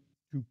everything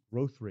to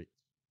growth rates.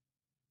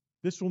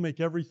 This will make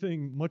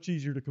everything much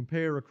easier to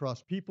compare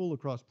across people,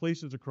 across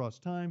places, across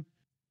time.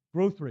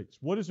 Growth rates.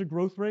 What is a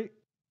growth rate?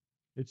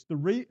 It's the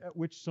rate at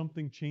which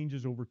something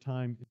changes over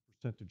time in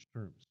percentage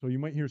terms. So you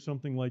might hear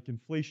something like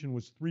inflation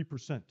was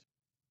 3%.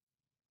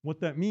 What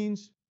that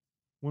means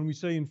when we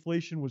say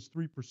inflation was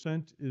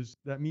 3% is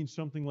that means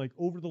something like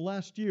over the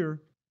last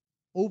year,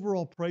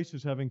 overall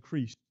prices have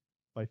increased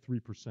by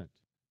 3%.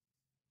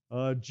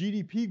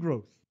 GDP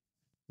growth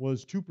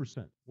was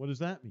 2%. What does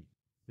that mean?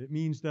 It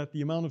means that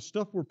the amount of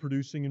stuff we're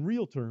producing in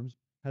real terms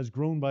has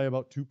grown by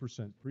about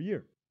 2% per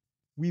year.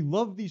 We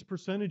love these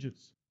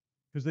percentages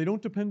because they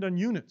don't depend on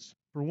units,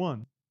 for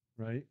one,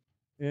 right?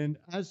 And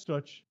as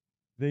such,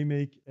 they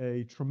make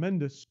a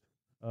tremendous,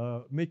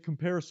 make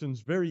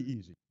comparisons very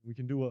easy. We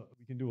can do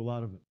a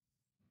lot of them.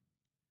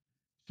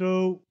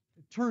 So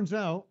it turns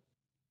out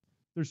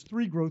there's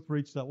three growth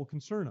rates that will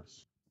concern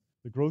us.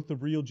 The growth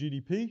of real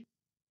GDP,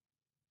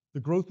 the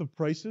growth of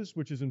prices,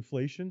 which is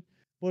inflation,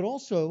 but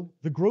also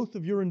the growth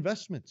of your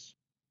investments.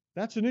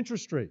 That's an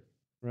interest rate,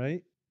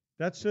 right?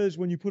 That says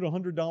when you put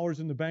 $100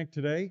 in the bank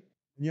today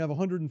and you have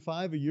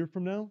 105 a year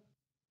from now,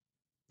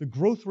 the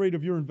growth rate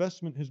of your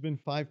investment has been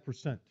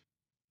 5%.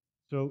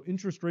 So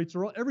interest rates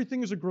are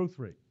everything is a growth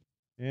rate.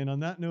 And on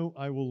that note,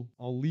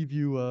 I'll leave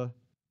you to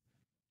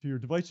your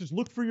devices.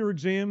 Look for your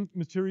exam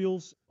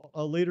materials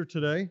later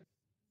today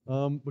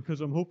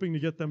because I'm hoping to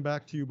get them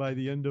back to you by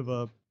the end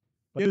of